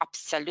the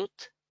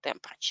absolute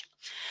temperature.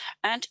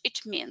 And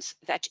it means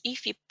that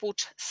if we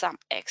put some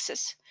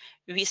axis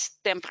with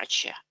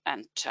temperature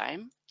and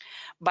time,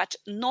 but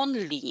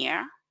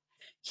non-linear,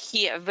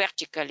 here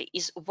vertically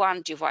is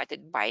 1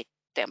 divided by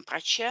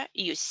temperature,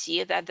 you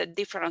see that the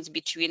difference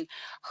between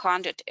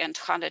 100 and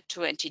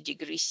 120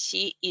 degrees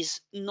C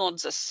is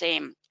not the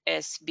same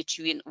as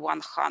between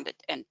 100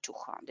 and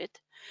 200,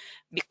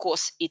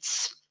 because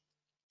its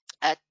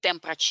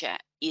temperature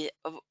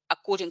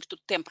according to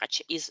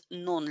temperature is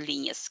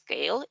non-linear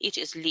scale. It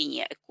is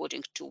linear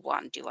according to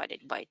 1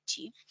 divided by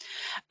T.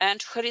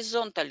 And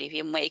horizontally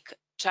we make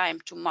time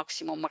to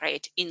maximum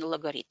rate in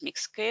logarithmic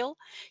scale.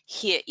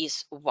 Here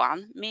is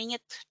 1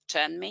 minute,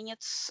 10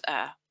 minutes,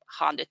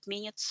 100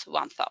 minutes,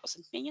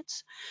 1000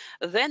 minutes.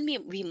 Then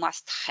we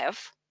must have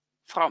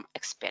from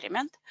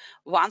experiment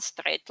one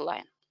straight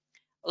line.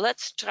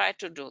 Let's try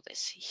to do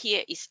this.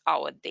 Here is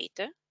our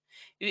data.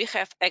 We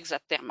have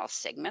exothermal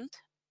segment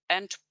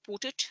and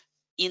put it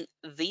in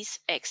this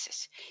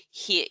axis.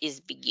 Here is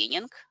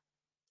beginning,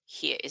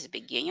 here is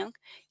beginning,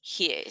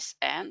 here is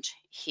end,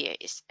 here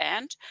is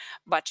end,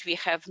 but we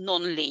have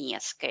non-linear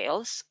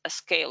scales, a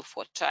scale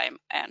for time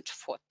and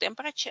for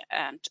temperature,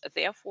 and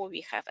therefore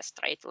we have a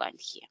straight line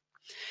here.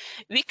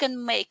 We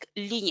can make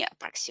linear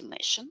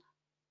approximation,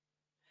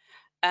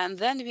 and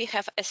then we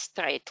have a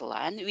straight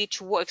line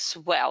which works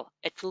well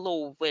at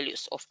low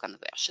values of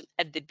conversion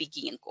at the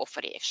beginning of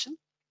reaction.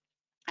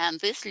 And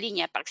this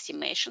linear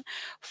approximation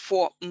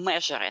for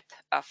measured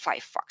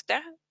 5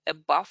 factor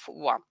above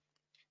 1.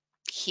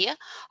 Here,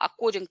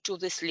 according to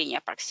this linear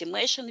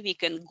approximation, we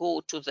can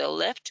go to the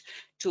left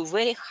to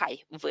very high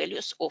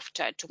values of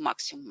time to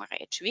maximum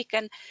rate. We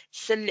can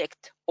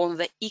select on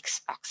the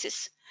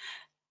x-axis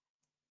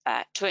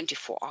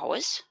 24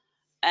 hours,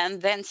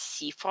 and then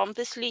see from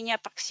this linear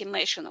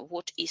approximation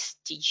what is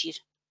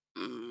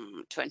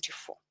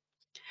TG24.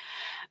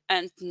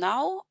 And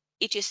now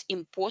it is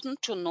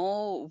important to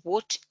know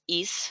what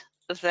is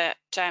the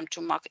time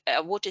to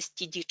what is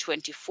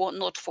TD24,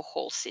 not for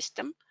whole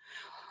system,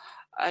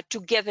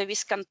 together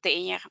with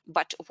container,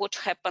 but what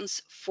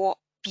happens for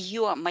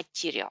pure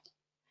material.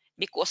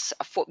 Because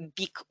for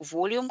big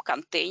volume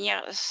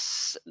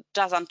containers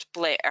doesn't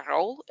play a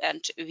role,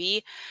 and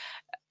we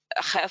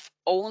have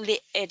only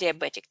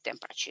adiabatic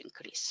temperature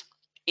increase.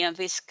 In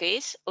this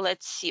case,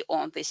 let's see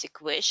on this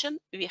equation,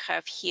 we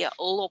have here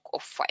log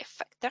of 5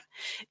 factor.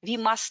 We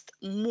must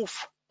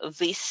move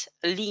this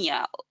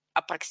linear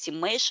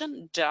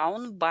approximation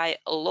down by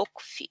log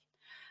phi.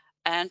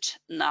 And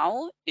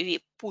now we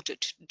put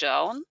it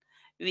down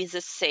with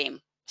the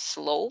same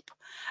slope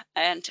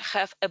and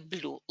have a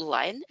blue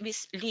line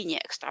with linear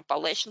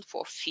extrapolation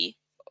for phi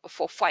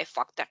for 5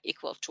 factor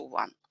equal to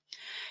 1.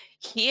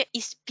 Here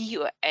is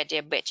pure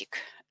adiabatic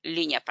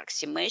linear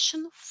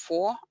approximation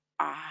for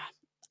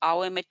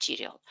our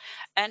material.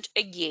 And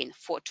again,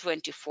 for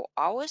 24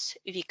 hours,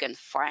 we can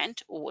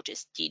find what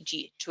is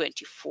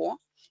TG24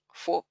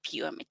 for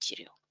pure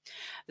material.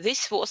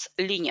 This was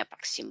linear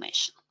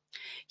approximation.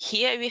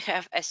 Here we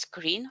have a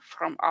screen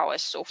from our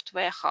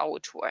software, how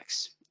it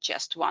works.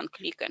 Just one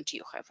click and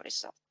you have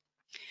result.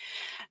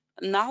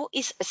 Now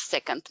is a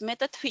second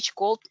method which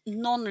called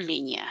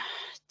non-linear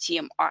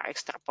TMR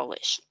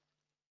extrapolation.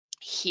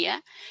 Here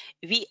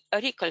we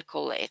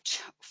recalculate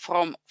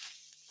from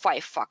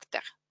 5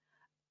 factor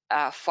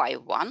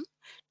phi1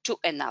 to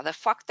another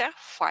factor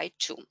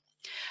phi2.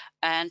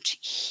 And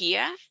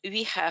here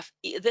we have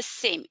the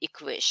same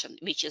equation,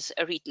 which is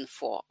written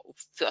for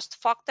first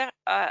factor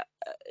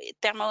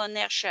thermal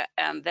inertia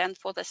and then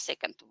for the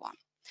second one.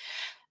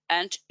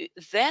 And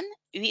then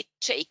we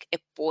take a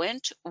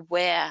point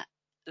where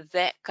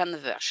the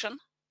conversion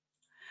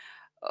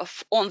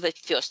on the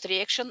first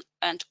reaction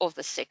and of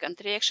the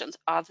second reactions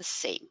are the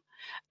same.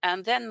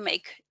 And then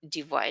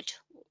divide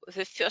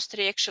the first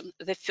reaction,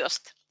 the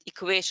first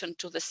equation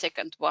to the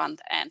second one,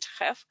 and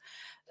have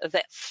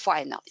the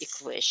final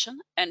equation.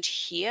 And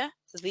here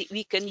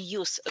we can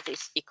use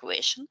this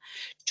equation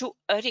to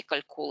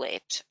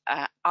recalculate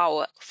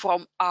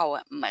from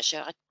our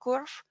measured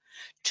curve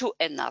to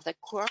another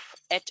curve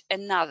at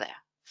another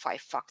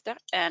 5 factor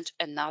and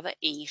another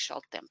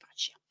initial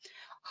temperature.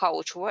 How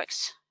it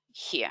works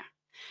here?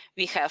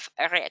 We have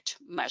a red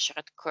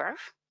measured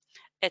curve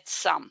at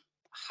some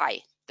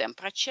high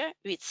temperature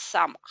with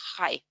some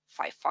high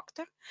phi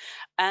factor,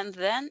 and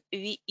then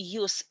we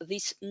use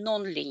this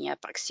nonlinear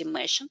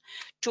approximation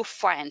to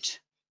find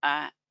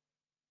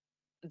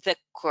the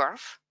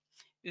curve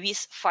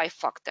with phi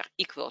factor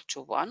equal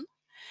to 1,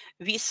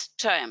 with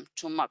time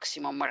to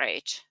maximum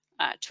rate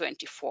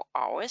 24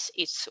 hours,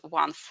 it's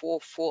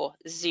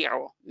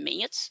 1440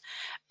 minutes,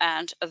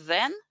 and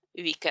then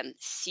we can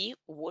see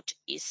what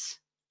is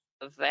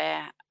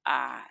the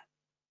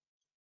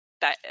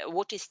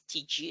what is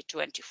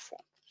TD24.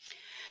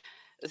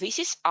 This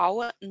is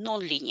our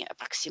nonlinear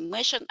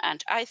approximation,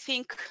 and I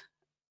think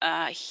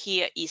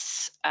here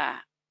is a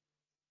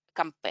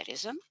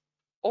comparison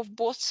of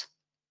both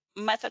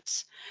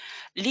methods.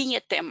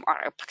 Linear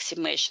TMR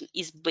approximation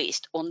is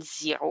based on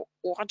zero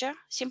order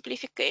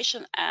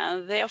simplification,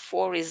 and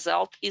therefore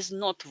result is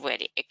not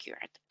very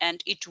accurate,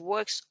 and it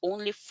works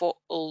only for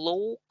a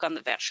low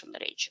conversion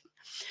region.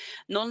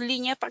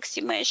 Nonlinear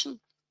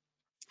approximation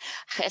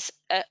has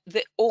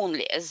the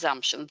only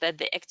assumption that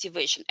the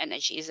activation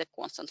energy is a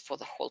constant for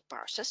the whole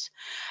process,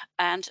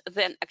 and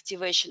then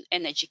activation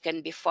energy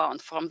can be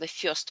found from the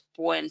first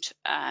point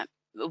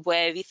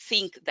where we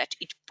think that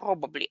it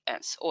probably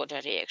ends order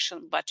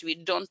reaction, but we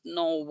don't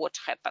know what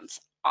happens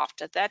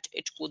after that.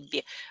 It could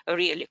be a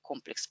really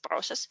complex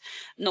process.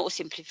 No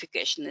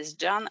simplification is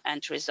done,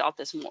 and result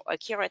is more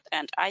accurate,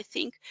 and I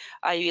think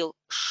I will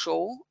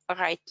show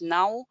right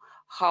now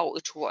how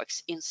it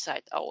works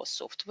inside our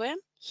software.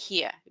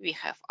 Here we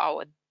have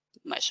our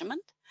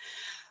measurement,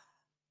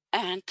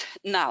 and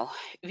now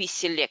we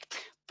select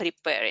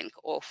preparing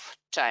of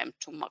time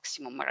to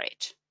maximum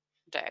rate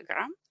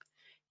diagram.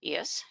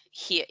 Yes,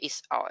 here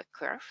is our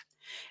curve.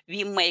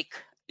 We make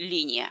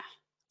linear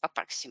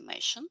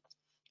approximation.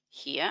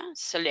 Here,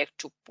 select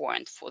 2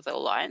 points for the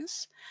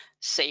lines.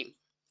 Same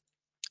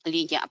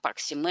linear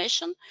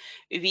approximation.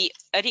 We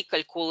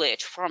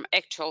recalculate from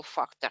actual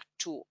factor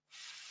to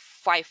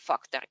phi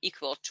factor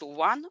equal to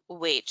 1.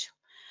 Wait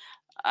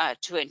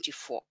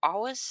 24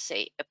 hours.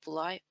 Say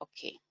apply.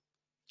 Okay.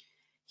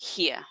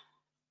 Here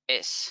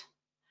is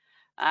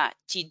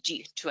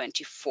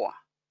TD24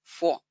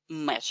 for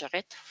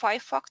measured phi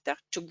factor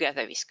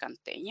together with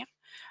container,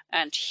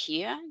 and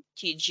here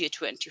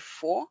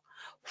TD24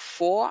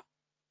 for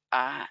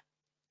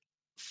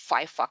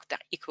phi factor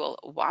equal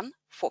 1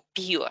 for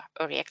pure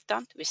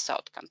reactant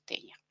without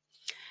container.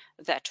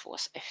 That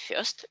was a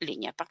first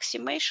linear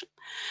approximation,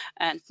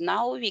 and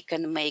now we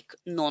can make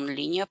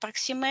non-linear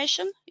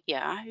approximation.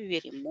 Yeah,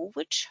 we remove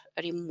it,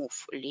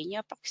 remove linear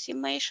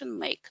approximation,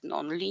 make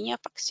non-linear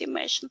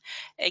approximation.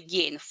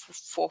 Again,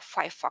 for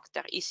phi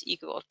factor is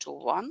equal to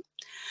 1,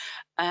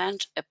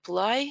 and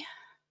apply,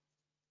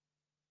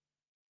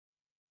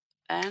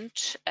 and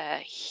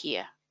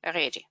here,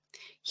 ready.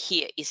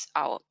 Here is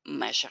our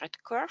measured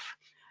curve,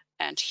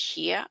 and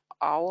here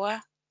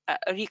our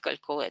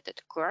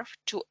recalculated curve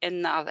to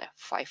another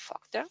phi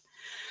factor,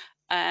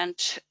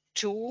 and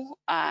to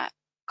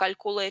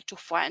calculate to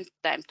find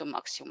time to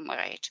maximum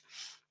rate.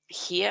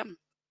 Here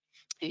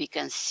we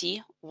can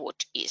see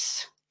what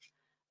is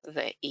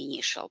the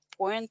initial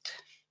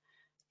point.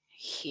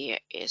 Here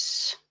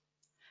is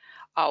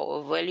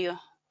our value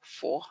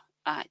for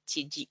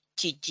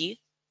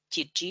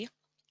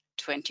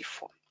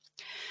TD24.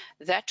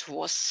 That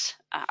was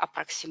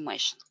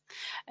approximation.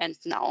 And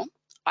now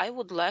I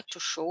would like to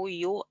show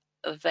you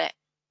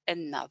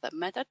another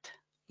method,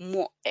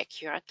 more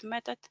accurate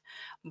method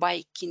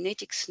by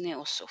Kinetics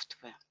Neo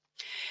software.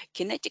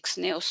 Kinetics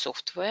Neo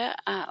software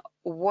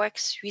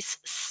works with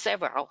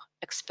several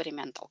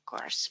experimental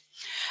curves,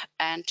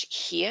 and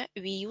here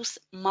we use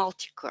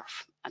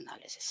multi-curve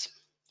analysis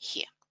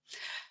here.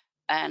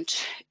 And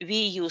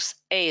we use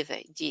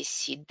either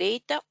DSC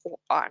data or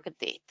ARC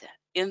data.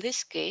 In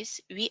this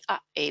case, we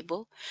are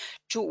able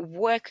to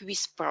work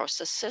with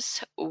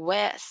processes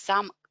where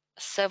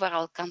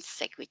several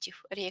consecutive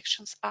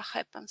reactions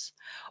happens,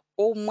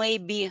 or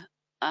maybe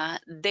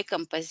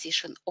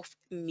decomposition of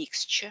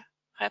mixture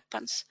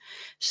happens.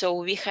 So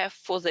we have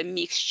for the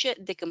mixture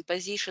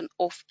decomposition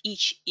of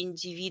each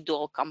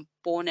individual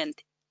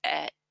component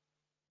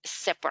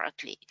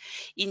separately,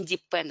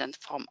 independent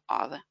from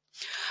other.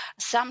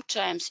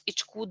 Sometimes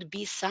it could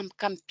be some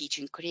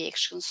competing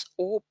reactions,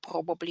 or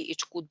probably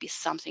it could be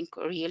something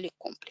really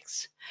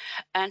complex.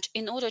 And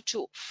in order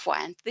to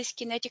find this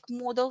kinetic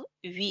model,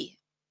 we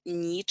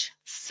need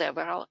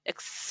several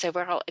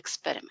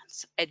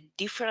experiments at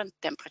different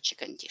temperature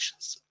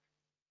conditions.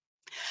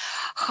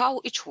 How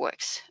it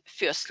works?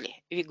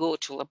 Firstly, we go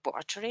to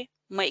laboratory,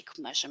 make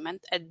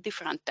measurement at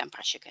different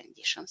temperature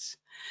conditions,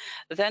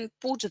 then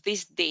put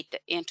this data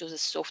into the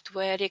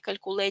software,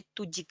 recalculate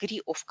to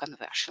degree of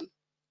conversion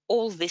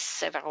all these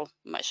several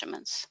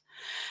measurements.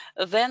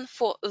 Then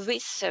for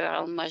these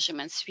several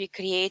measurements, we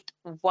create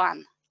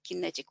one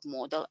kinetic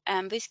model,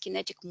 and this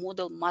kinetic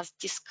model must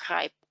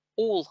describe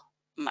all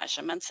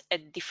measurements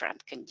at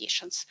different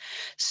conditions.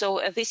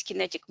 So this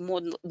kinetic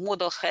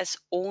model has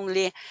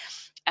only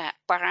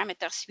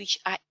parameters which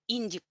are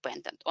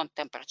independent on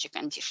temperature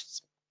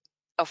conditions.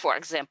 for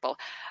example,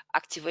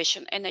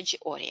 activation energy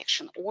or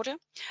reaction order,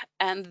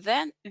 and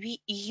then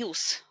we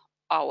use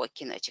our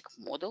kinetic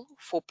model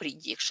for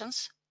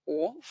predictions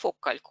or for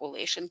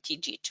calculation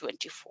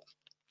TD24.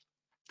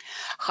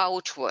 How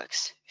it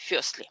works?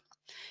 Firstly,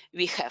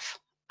 we have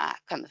a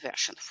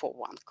conversion for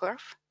one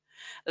curve,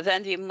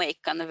 then we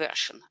make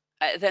conversion,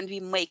 then we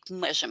make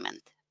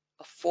measurement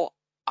for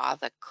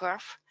other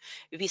curve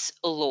with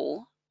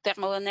low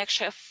thermal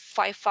inertia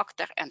 5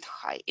 factor and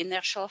high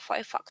inertial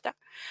 5 factor,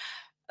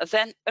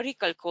 then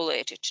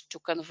recalculate it to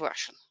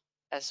conversion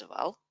as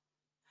well.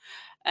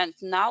 And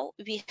now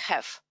we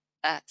have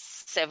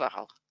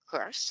several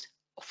curves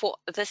for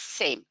the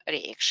same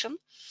reaction,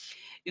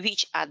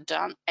 which are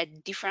done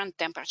at different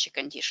temperature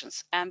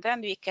conditions, and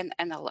then we can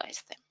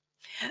analyze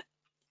them.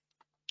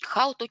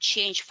 How to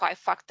change 5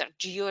 factor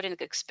during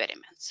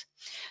experiments?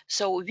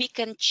 So we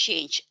can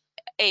change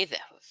either,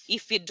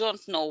 if we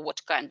don't know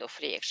what kind of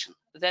reaction,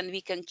 then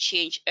we can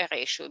change a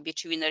ratio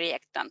between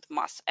reactant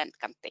mass and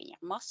container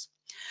mass.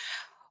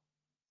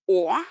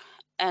 Or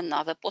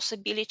another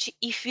possibility,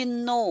 if we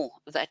know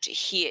that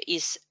here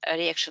is a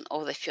reaction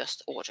of the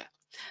first order,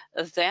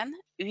 then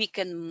we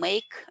can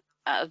make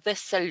the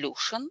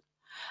solution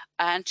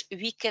and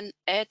we can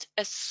add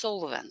a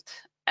solvent.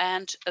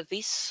 And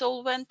this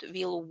solvent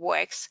will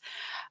work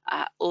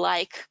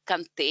like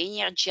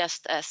container,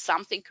 just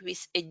something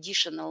with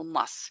additional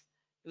mass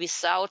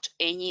without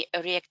any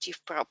reactive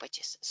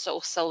properties. So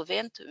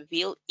solvent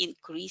will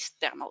increase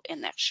thermal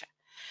inertia.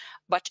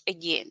 But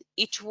again,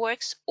 it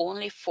works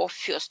only for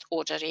first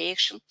order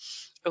reaction,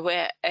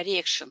 where a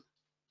reaction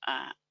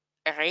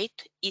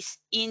rate is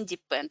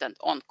independent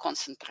on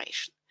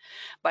concentration.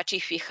 But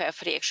if we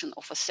have reaction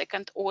of a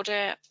second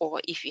order, or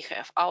if we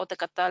have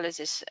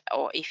autocatalysis,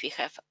 or if we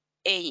have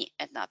any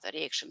another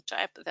reaction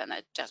type, then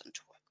it doesn't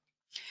work.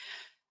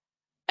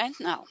 And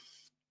now,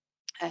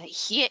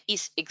 here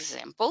is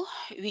example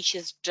which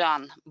is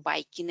done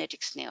by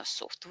Kinetics Neo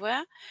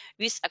software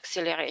with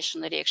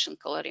acceleration reaction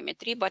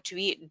calorimetry, but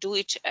we do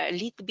it a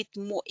little bit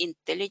more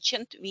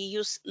intelligent. We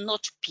use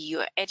not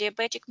pure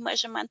adiabatic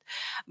measurement,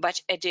 but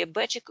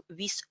adiabatic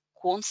with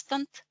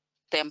constant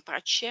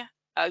temperature,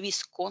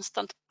 with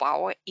constant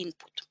power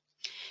input.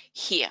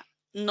 Here,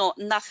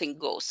 nothing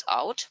goes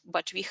out,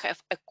 but we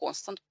have a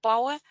constant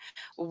power.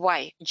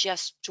 Why?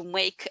 Just to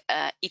make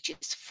it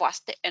is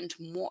faster and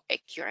more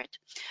accurate.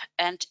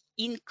 And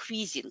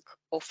increasing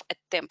of a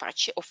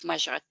temperature, of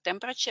measured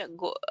temperature,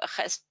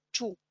 has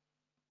two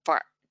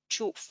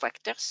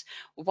factors.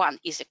 One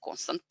is a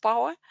constant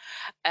power,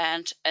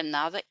 and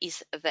another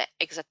is the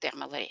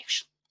exothermal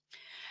reaction.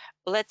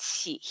 Let's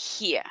see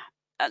here,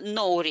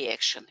 no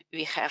reaction.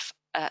 We have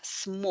a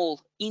small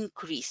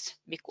increase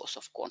because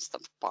of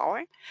constant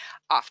power.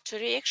 After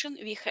reaction,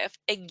 we have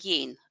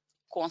again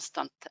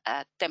constant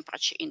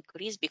temperature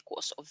increase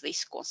because of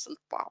this constant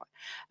power.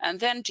 And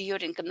then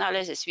during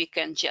analysis, we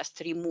can just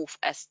remove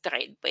a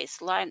straight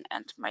baseline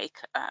and make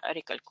a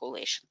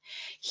recalculation.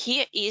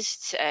 Here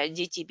is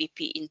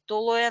DTBP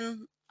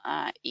intolerant,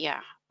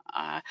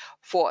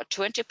 for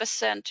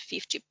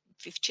 20%,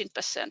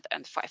 15%,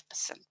 and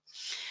 5%.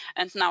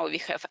 And now we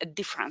have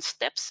different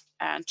steps,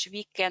 and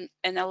we can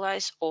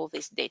analyze all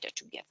this data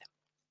together.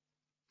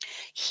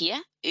 Here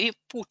we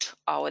put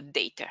our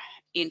data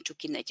into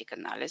kinetic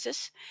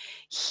analysis.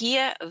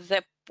 Here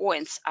the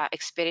points are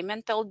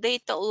experimental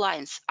data,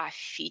 lines are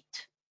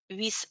fit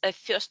with a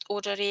first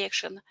order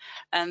reaction,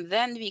 and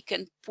then we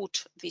can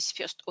put this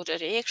first order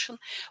reaction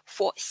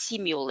for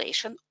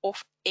simulation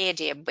of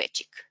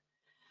adiabatic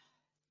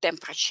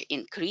temperature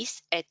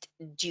increase at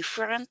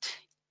different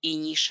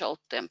initial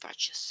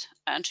temperatures,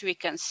 and we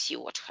can see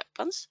what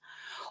happens.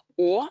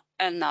 Or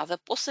another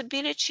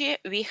possibility,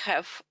 we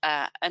have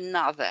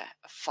another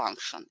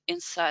function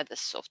inside the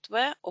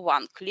software,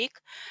 one click,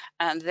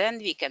 and then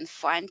we can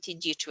find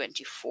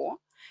TD24.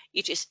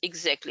 It is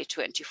exactly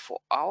 24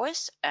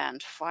 hours,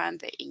 and find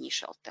the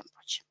initial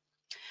temperature.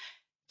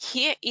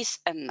 Here is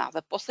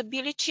another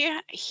possibility.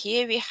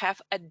 Here we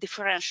have a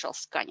differential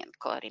scanning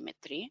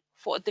calorimetry.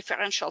 For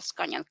differential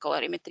scanning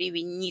calorimetry,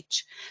 we need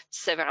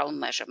several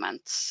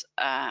measurements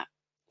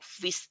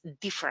with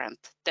different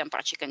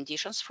temperature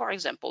conditions, for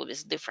example,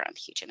 with different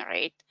heating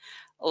rate,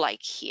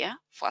 like here,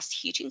 fast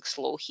heating,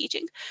 slow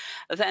heating.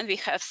 Then we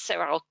have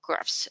several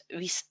curves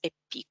with a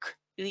peak,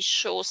 which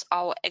shows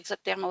our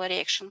exothermal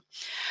reaction.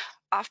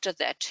 After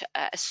that,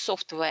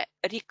 software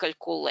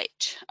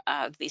recalculate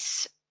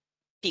this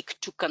peak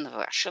to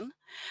conversion.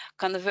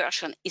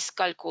 Conversion is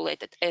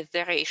calculated as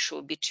the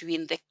ratio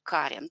between the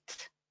current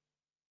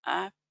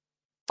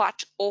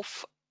part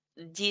of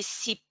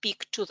DC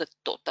peak to the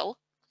total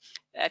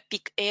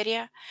peak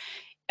area.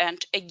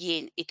 And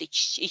again, it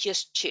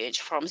just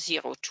changed from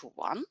 0 to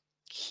 1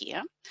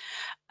 here.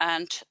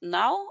 And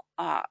now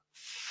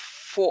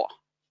for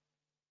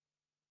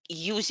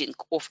using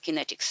of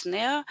Kinetics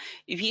Neo,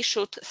 we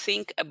should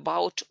think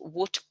about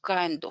what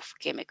kind of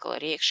chemical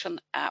reaction,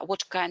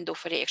 what kind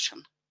of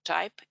reaction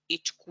type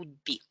it could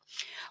be.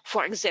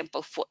 For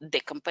example, for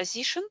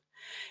decomposition,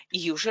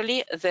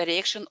 usually the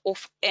reaction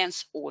of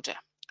nth order.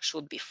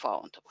 should be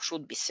found,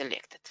 should be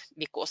selected,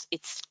 because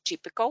it's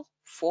typical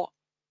for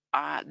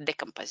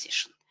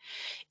decomposition.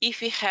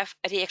 If we have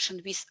a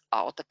reaction with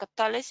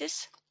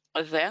autocatalysis,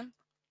 then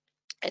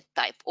a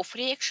type of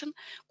reaction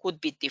could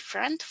be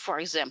different. For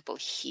example,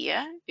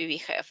 here we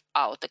have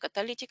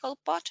autocatalytical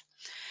part,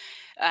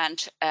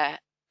 and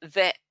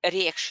the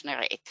reaction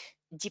rate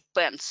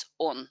depends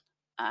on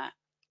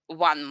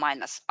 1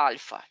 minus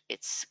alpha,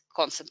 its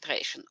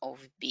concentration of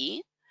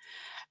B,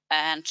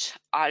 and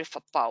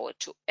alpha power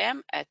to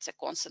M at the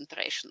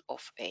concentration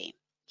of A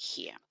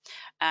here.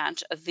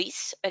 And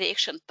this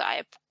reaction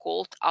type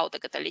called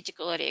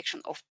autocatalytical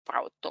reaction of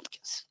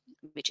Prout-Tompkins,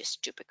 which is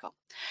typical.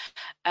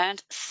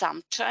 And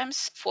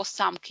sometimes for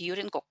some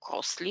curing or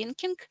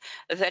cross-linking,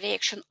 the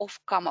reaction of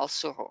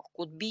Kamal-Surur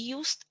could be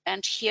used.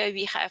 And here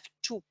we have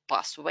two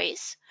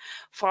pathways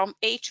from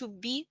A to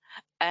B.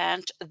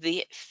 And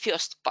the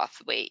first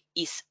pathway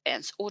is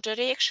nth order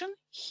reaction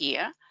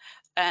here.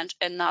 And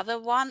another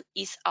one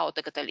is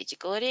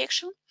autocatalytical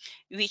reaction,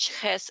 which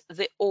has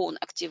their own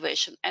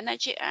activation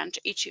energy and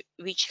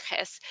which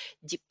has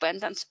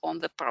dependence on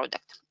the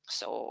product.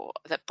 So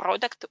the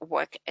product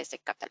works as a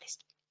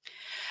catalyst.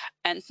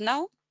 And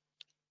now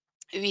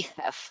we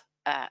have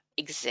an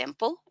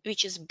example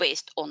which is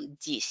based on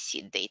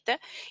DSC data.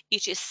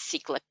 It is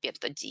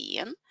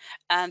cyclopentadiene.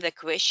 And the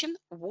question,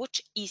 what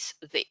is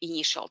the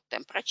initial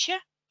temperature?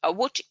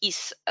 What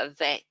is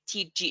the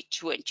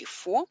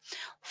TD24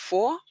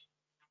 for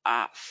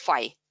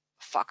phi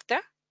factor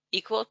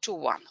equal to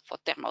 1, for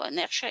thermal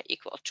inertia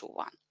equal to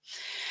 1.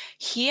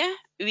 Here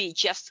we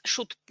just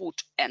should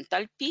put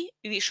enthalpy,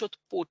 we should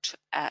put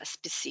a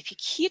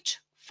specific heat,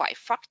 phi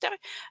factor,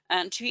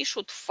 and we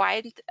should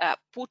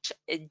put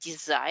a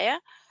desired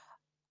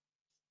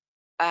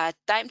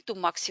time to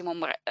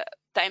maximum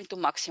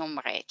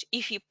rate.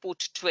 If you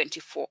put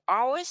 24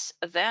 hours,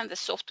 then the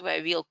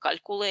software will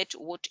calculate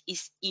what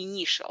is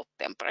initial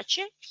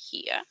temperature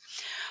here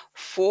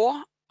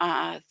for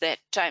the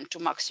time to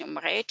maximum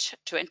rate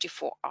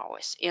 24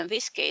 hours. In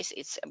this case,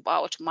 it's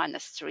about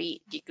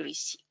 -3 degrees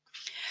C.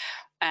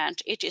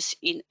 And it is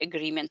in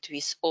agreement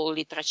with all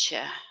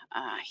literature.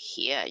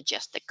 Here,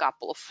 just a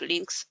couple of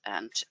links,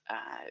 and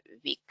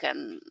we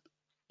can,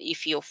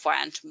 if you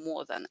find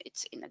more, then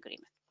it's in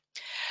agreement.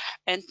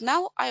 And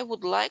now I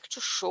would like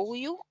to show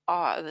you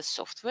the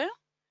software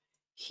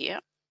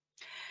here.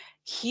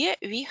 Here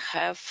we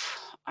have,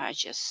 I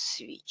just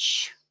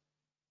switch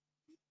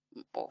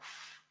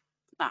off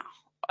now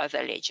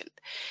the legend.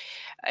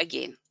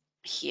 Again,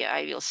 here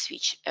I will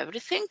switch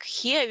everything.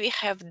 Here we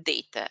have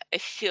data. A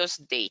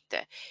first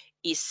data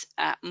is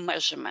a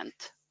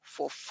measurement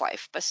for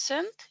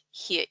 5%.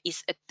 Here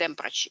is a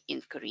temperature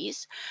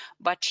increase.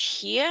 But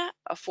here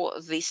for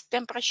this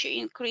temperature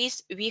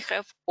increase, we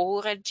have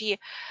already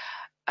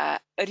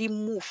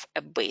remove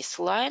a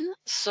baseline.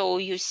 So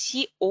you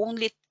see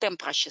only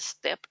temperature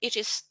step. It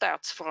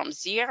starts from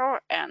 0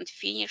 and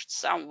finished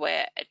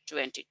somewhere at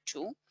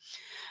 22.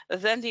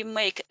 Then we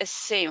make a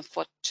same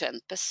for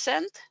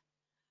 10%.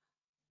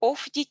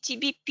 Of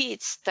DTBP,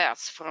 it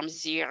starts from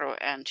 0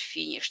 and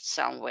finished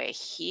somewhere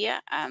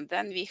here, and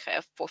then we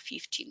have for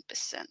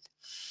 15%.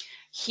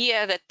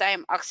 Here the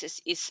time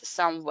axis is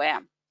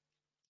somewhere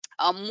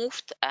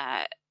moved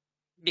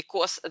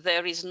because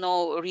there is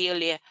no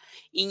really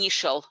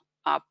initial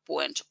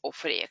point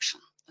of reaction.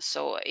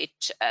 So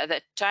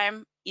the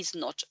time is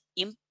not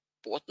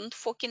important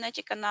for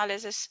kinetic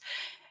analysis.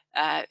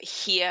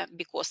 Here,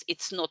 because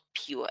it's not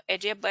pure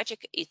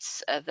adiabatic,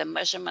 it's the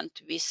measurement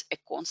with a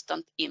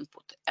constant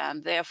input,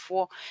 and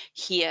therefore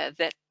here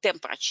the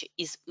temperature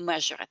is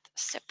measured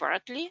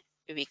separately.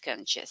 We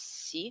can just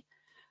see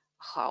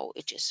how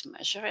it is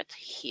measured.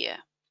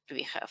 Here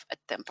we have a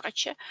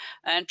temperature,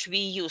 and we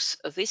use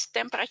this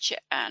temperature,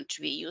 and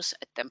we use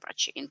a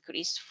temperature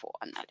increase for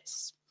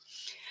analysis.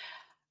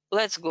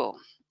 Let's go.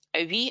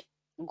 We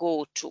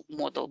go to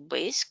model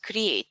base,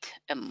 create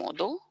a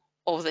model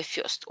of the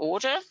first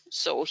order.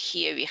 So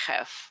here we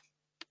have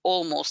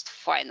almost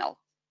final,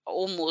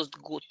 almost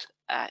good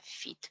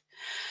fit.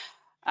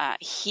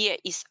 Here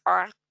is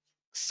R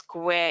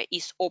square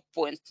is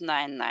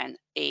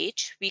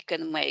 0.998. We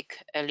can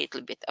make a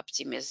little bit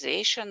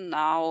optimization.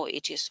 Now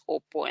it is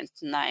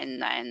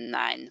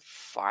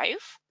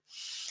 0.9995.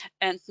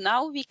 And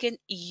now we can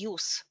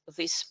use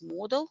this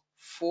model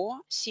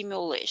for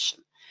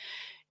simulation.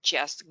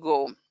 Just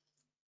go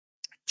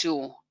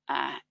to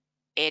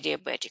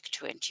adiabatic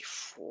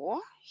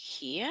 24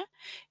 here.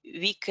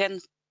 We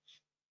can,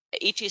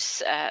 it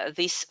is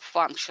this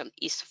function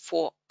is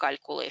for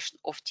calculation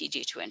of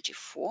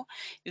TD24.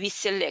 We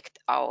select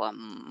our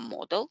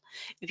model.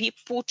 We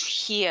put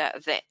here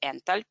the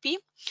enthalpy,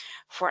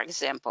 for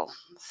example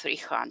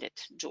 300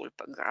 joule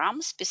per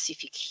gram.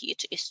 Specific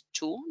heat is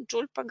 2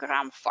 joule per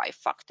gram, 5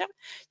 factor,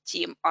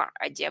 TMR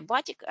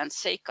adiabatic, and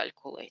say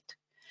calculate.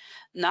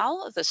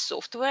 Now the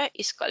software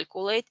is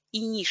calculate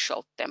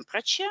initial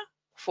temperature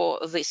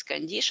for these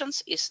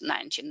conditions is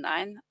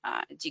 99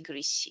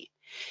 degrees C.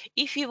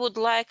 If you would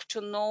like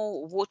to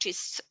know what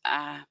is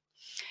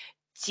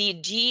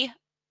TD8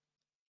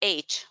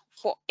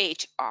 for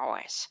 8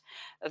 hours.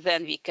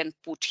 Then we can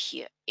put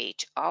here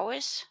 8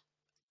 hours,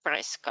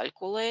 press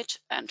calculate,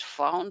 and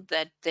found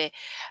that the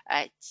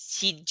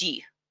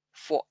TD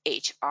for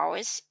 8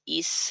 hours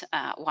is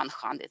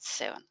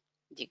 107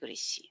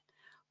 degrees C.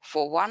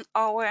 For 1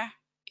 hour,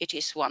 it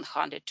is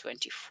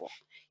 124.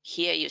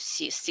 Here you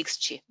see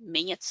 60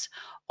 minutes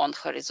on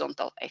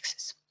horizontal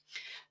axis.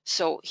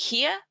 So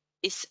here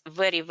is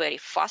very, very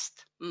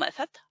fast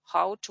method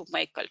how to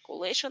make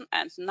calculation.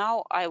 And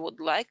now I would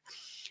like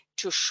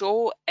to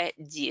show a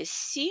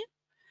DSC.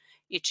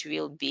 It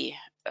will be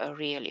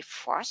really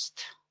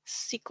fast.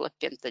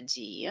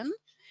 Cyclopentadiene.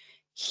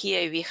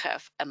 Here we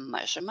have a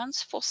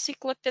measurements for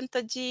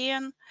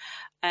cyclopentadiene.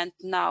 And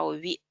now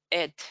we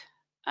add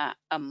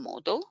a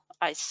model.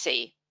 I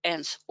say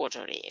nth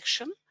order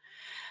reaction.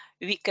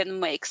 We can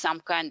make some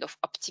kind of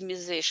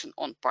optimization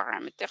on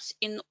parameters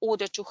in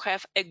order to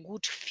have a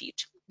good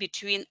fit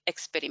between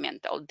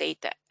experimental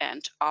data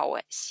and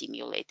our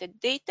simulated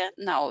data.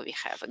 Now we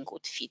have a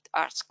good fit.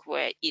 R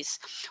square is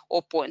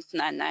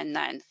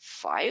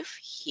 0.9995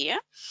 here.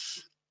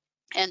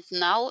 And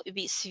now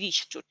we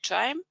switch to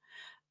time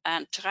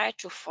and try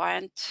to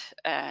find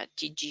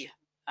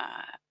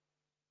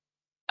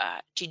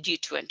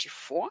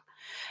TD24.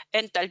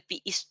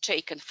 Enthalpy is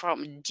taken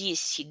from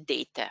DSC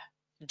data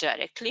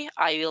directly.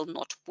 I will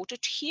not put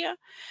it here.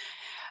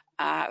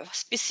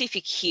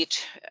 Specific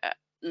heat,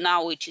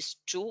 now it is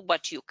 2,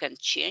 but you can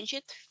change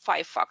it.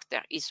 5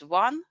 factor is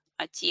 1.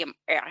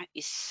 TMR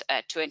is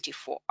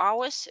 24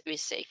 hours. We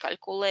say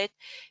calculate.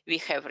 We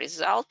have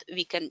result.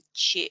 We can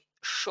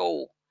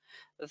show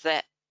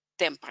the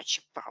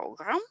temperature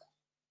program,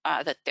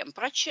 the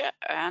temperature,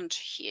 and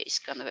here is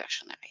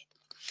conversion rate.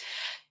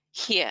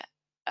 Here,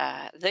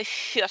 the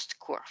first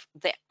curve,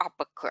 the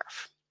upper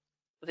curve,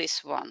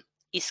 this one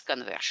is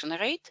conversion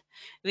rate,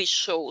 which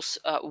shows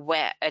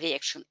where a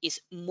reaction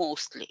is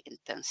mostly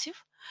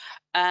intensive.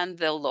 And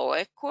the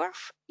lower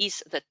curve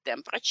is the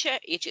temperature.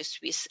 It is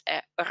with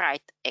a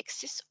right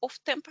axis of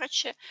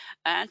temperature,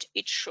 and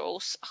it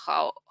shows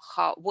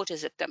what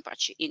is the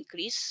temperature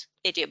increase,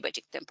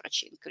 adiabatic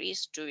temperature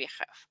increase do we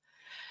have.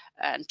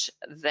 And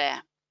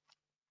the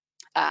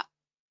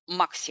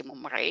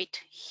maximum rate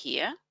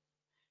here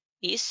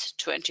is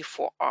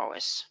 24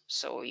 hours.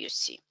 So you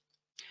see,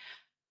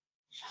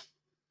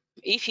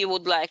 if you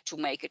would like to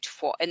make it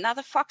for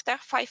another factor,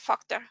 5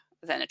 factor,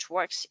 then it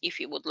works. If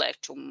you would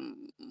like to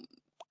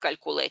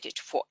calculate it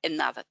for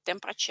another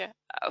temperature,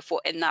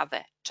 for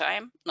another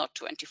time, not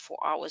 24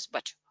 hours,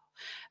 but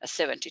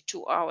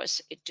 72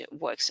 hours, it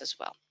works as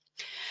well.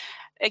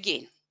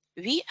 Again,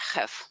 we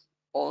have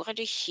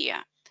already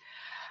here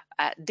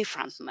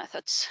different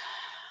methods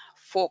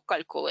for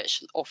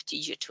calculation of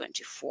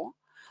TD24.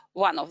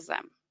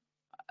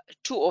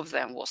 Two of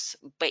them was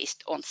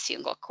based on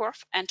single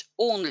curve and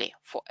only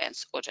for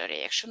nth order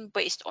reaction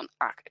based on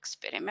ARC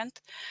experiment,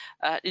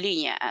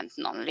 linear and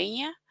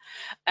non-linear.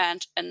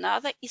 And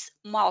another is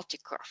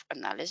multi-curve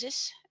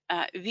analysis.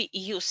 We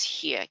use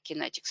here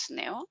Kinetics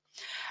Neo,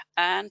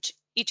 and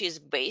it is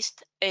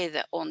based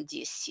either on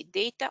DSC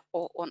data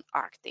or on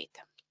ARC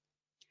data.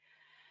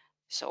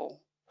 So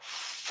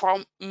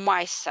from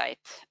my side,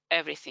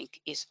 everything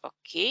is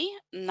okay.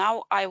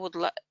 Now I would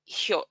like,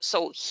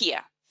 so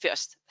here,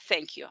 first,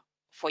 thank you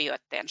for your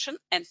attention.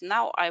 And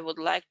now I would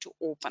like to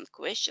open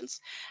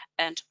questions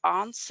and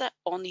answer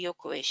on your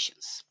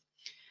questions.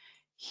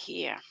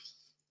 Here.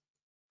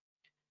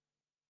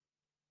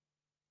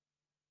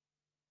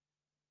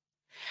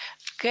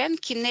 Can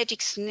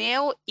Kinetics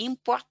Neo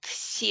import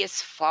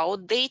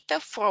CSV data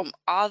from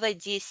other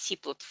DSC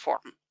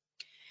platform?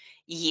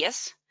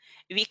 Yes,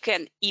 we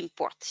can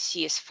import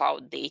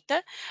CSV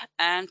data,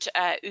 and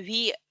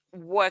we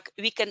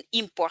can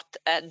import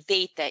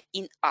data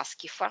in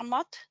ASCII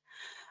format.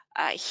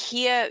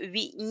 Here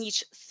we need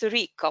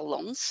 3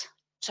 columns: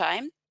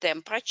 time,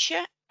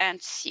 temperature,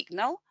 and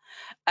signal.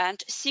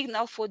 And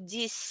signal for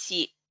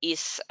DSC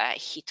is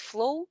heat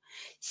flow.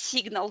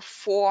 Signal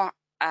for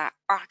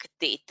ARC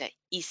data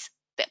is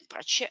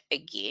temperature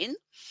again.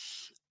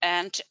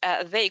 And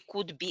they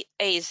could be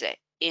either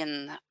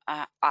in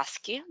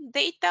ASCII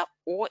data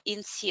or in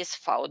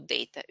CSV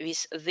data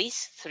with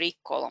these 3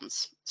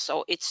 columns.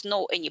 So it's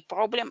no any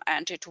problem,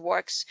 and it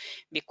works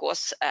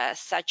because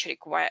such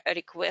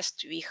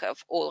request we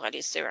have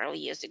already several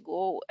years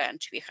ago and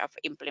we have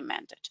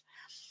implemented.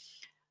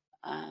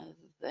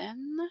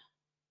 Then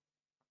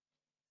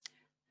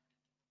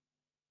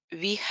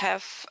we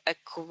have a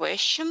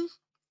question.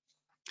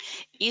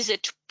 Is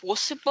it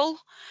possible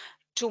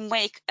to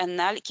make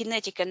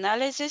kinetic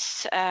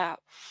analysis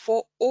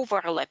for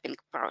overlapping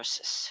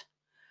process?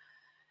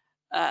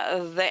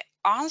 The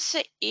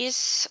answer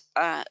is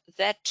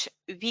that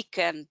we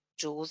can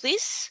do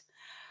this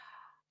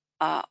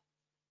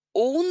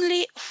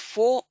only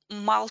for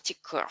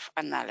multi-curve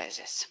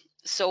analysis.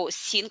 So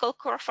single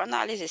curve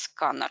analysis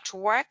cannot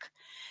work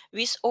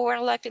with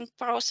overlapping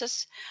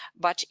process,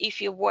 but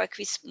if you work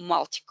with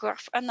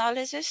multi-curve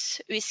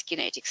analysis with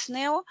Kinetics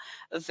Neo,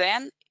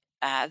 then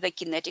the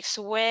Kinetics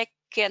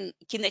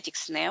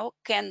Neo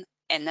can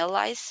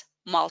analyze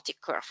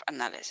multi-curve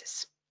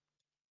analysis.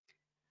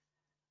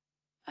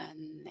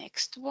 And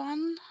next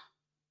one.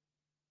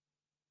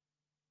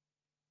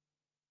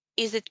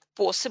 Is it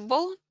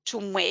possible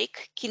to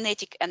make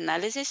kinetic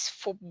analysis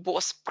for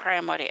both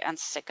primary and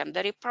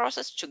secondary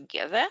process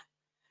together?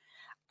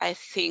 I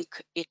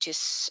think it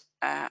is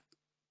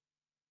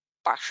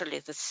partially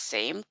the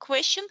same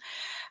question.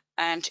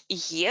 And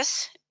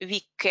yes,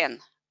 we can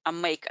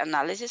make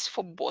analysis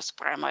for both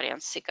primary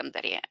and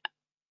secondary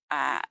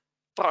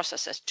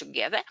processes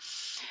together.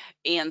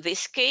 In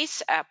this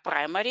case,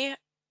 primary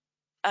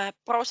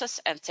process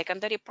and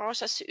secondary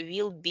process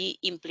will be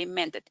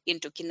implemented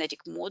into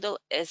kinetic model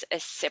as a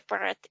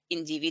separate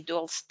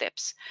individual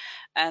steps,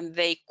 and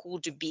they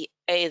could be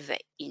either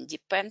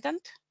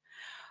independent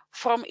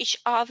from each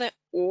other,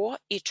 or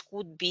it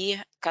could be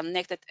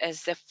connected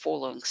as the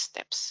following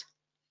steps.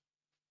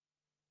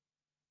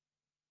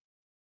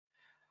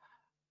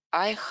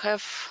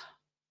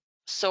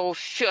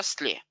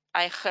 Firstly,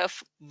 I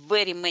have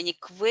very many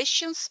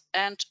questions,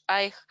 and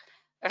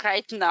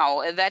right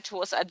now, that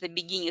was at the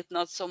beginning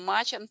not so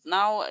much, and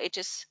now it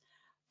is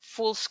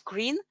full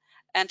screen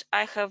and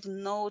I have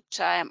no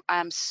time.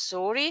 I'm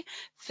sorry.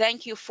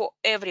 Thank you for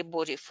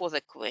everybody for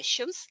the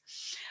questions.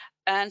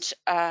 And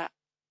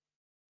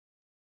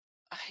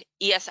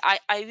yes,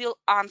 I will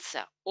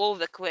answer all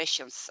the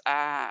questions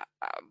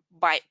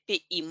by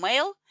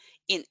email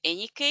in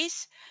any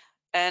case.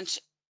 And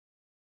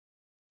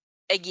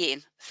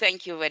again,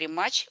 thank you very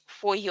much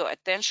for your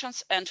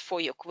attentions and for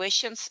your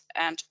questions,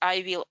 and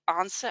I will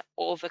answer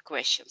all the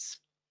questions.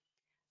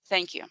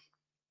 Thank you.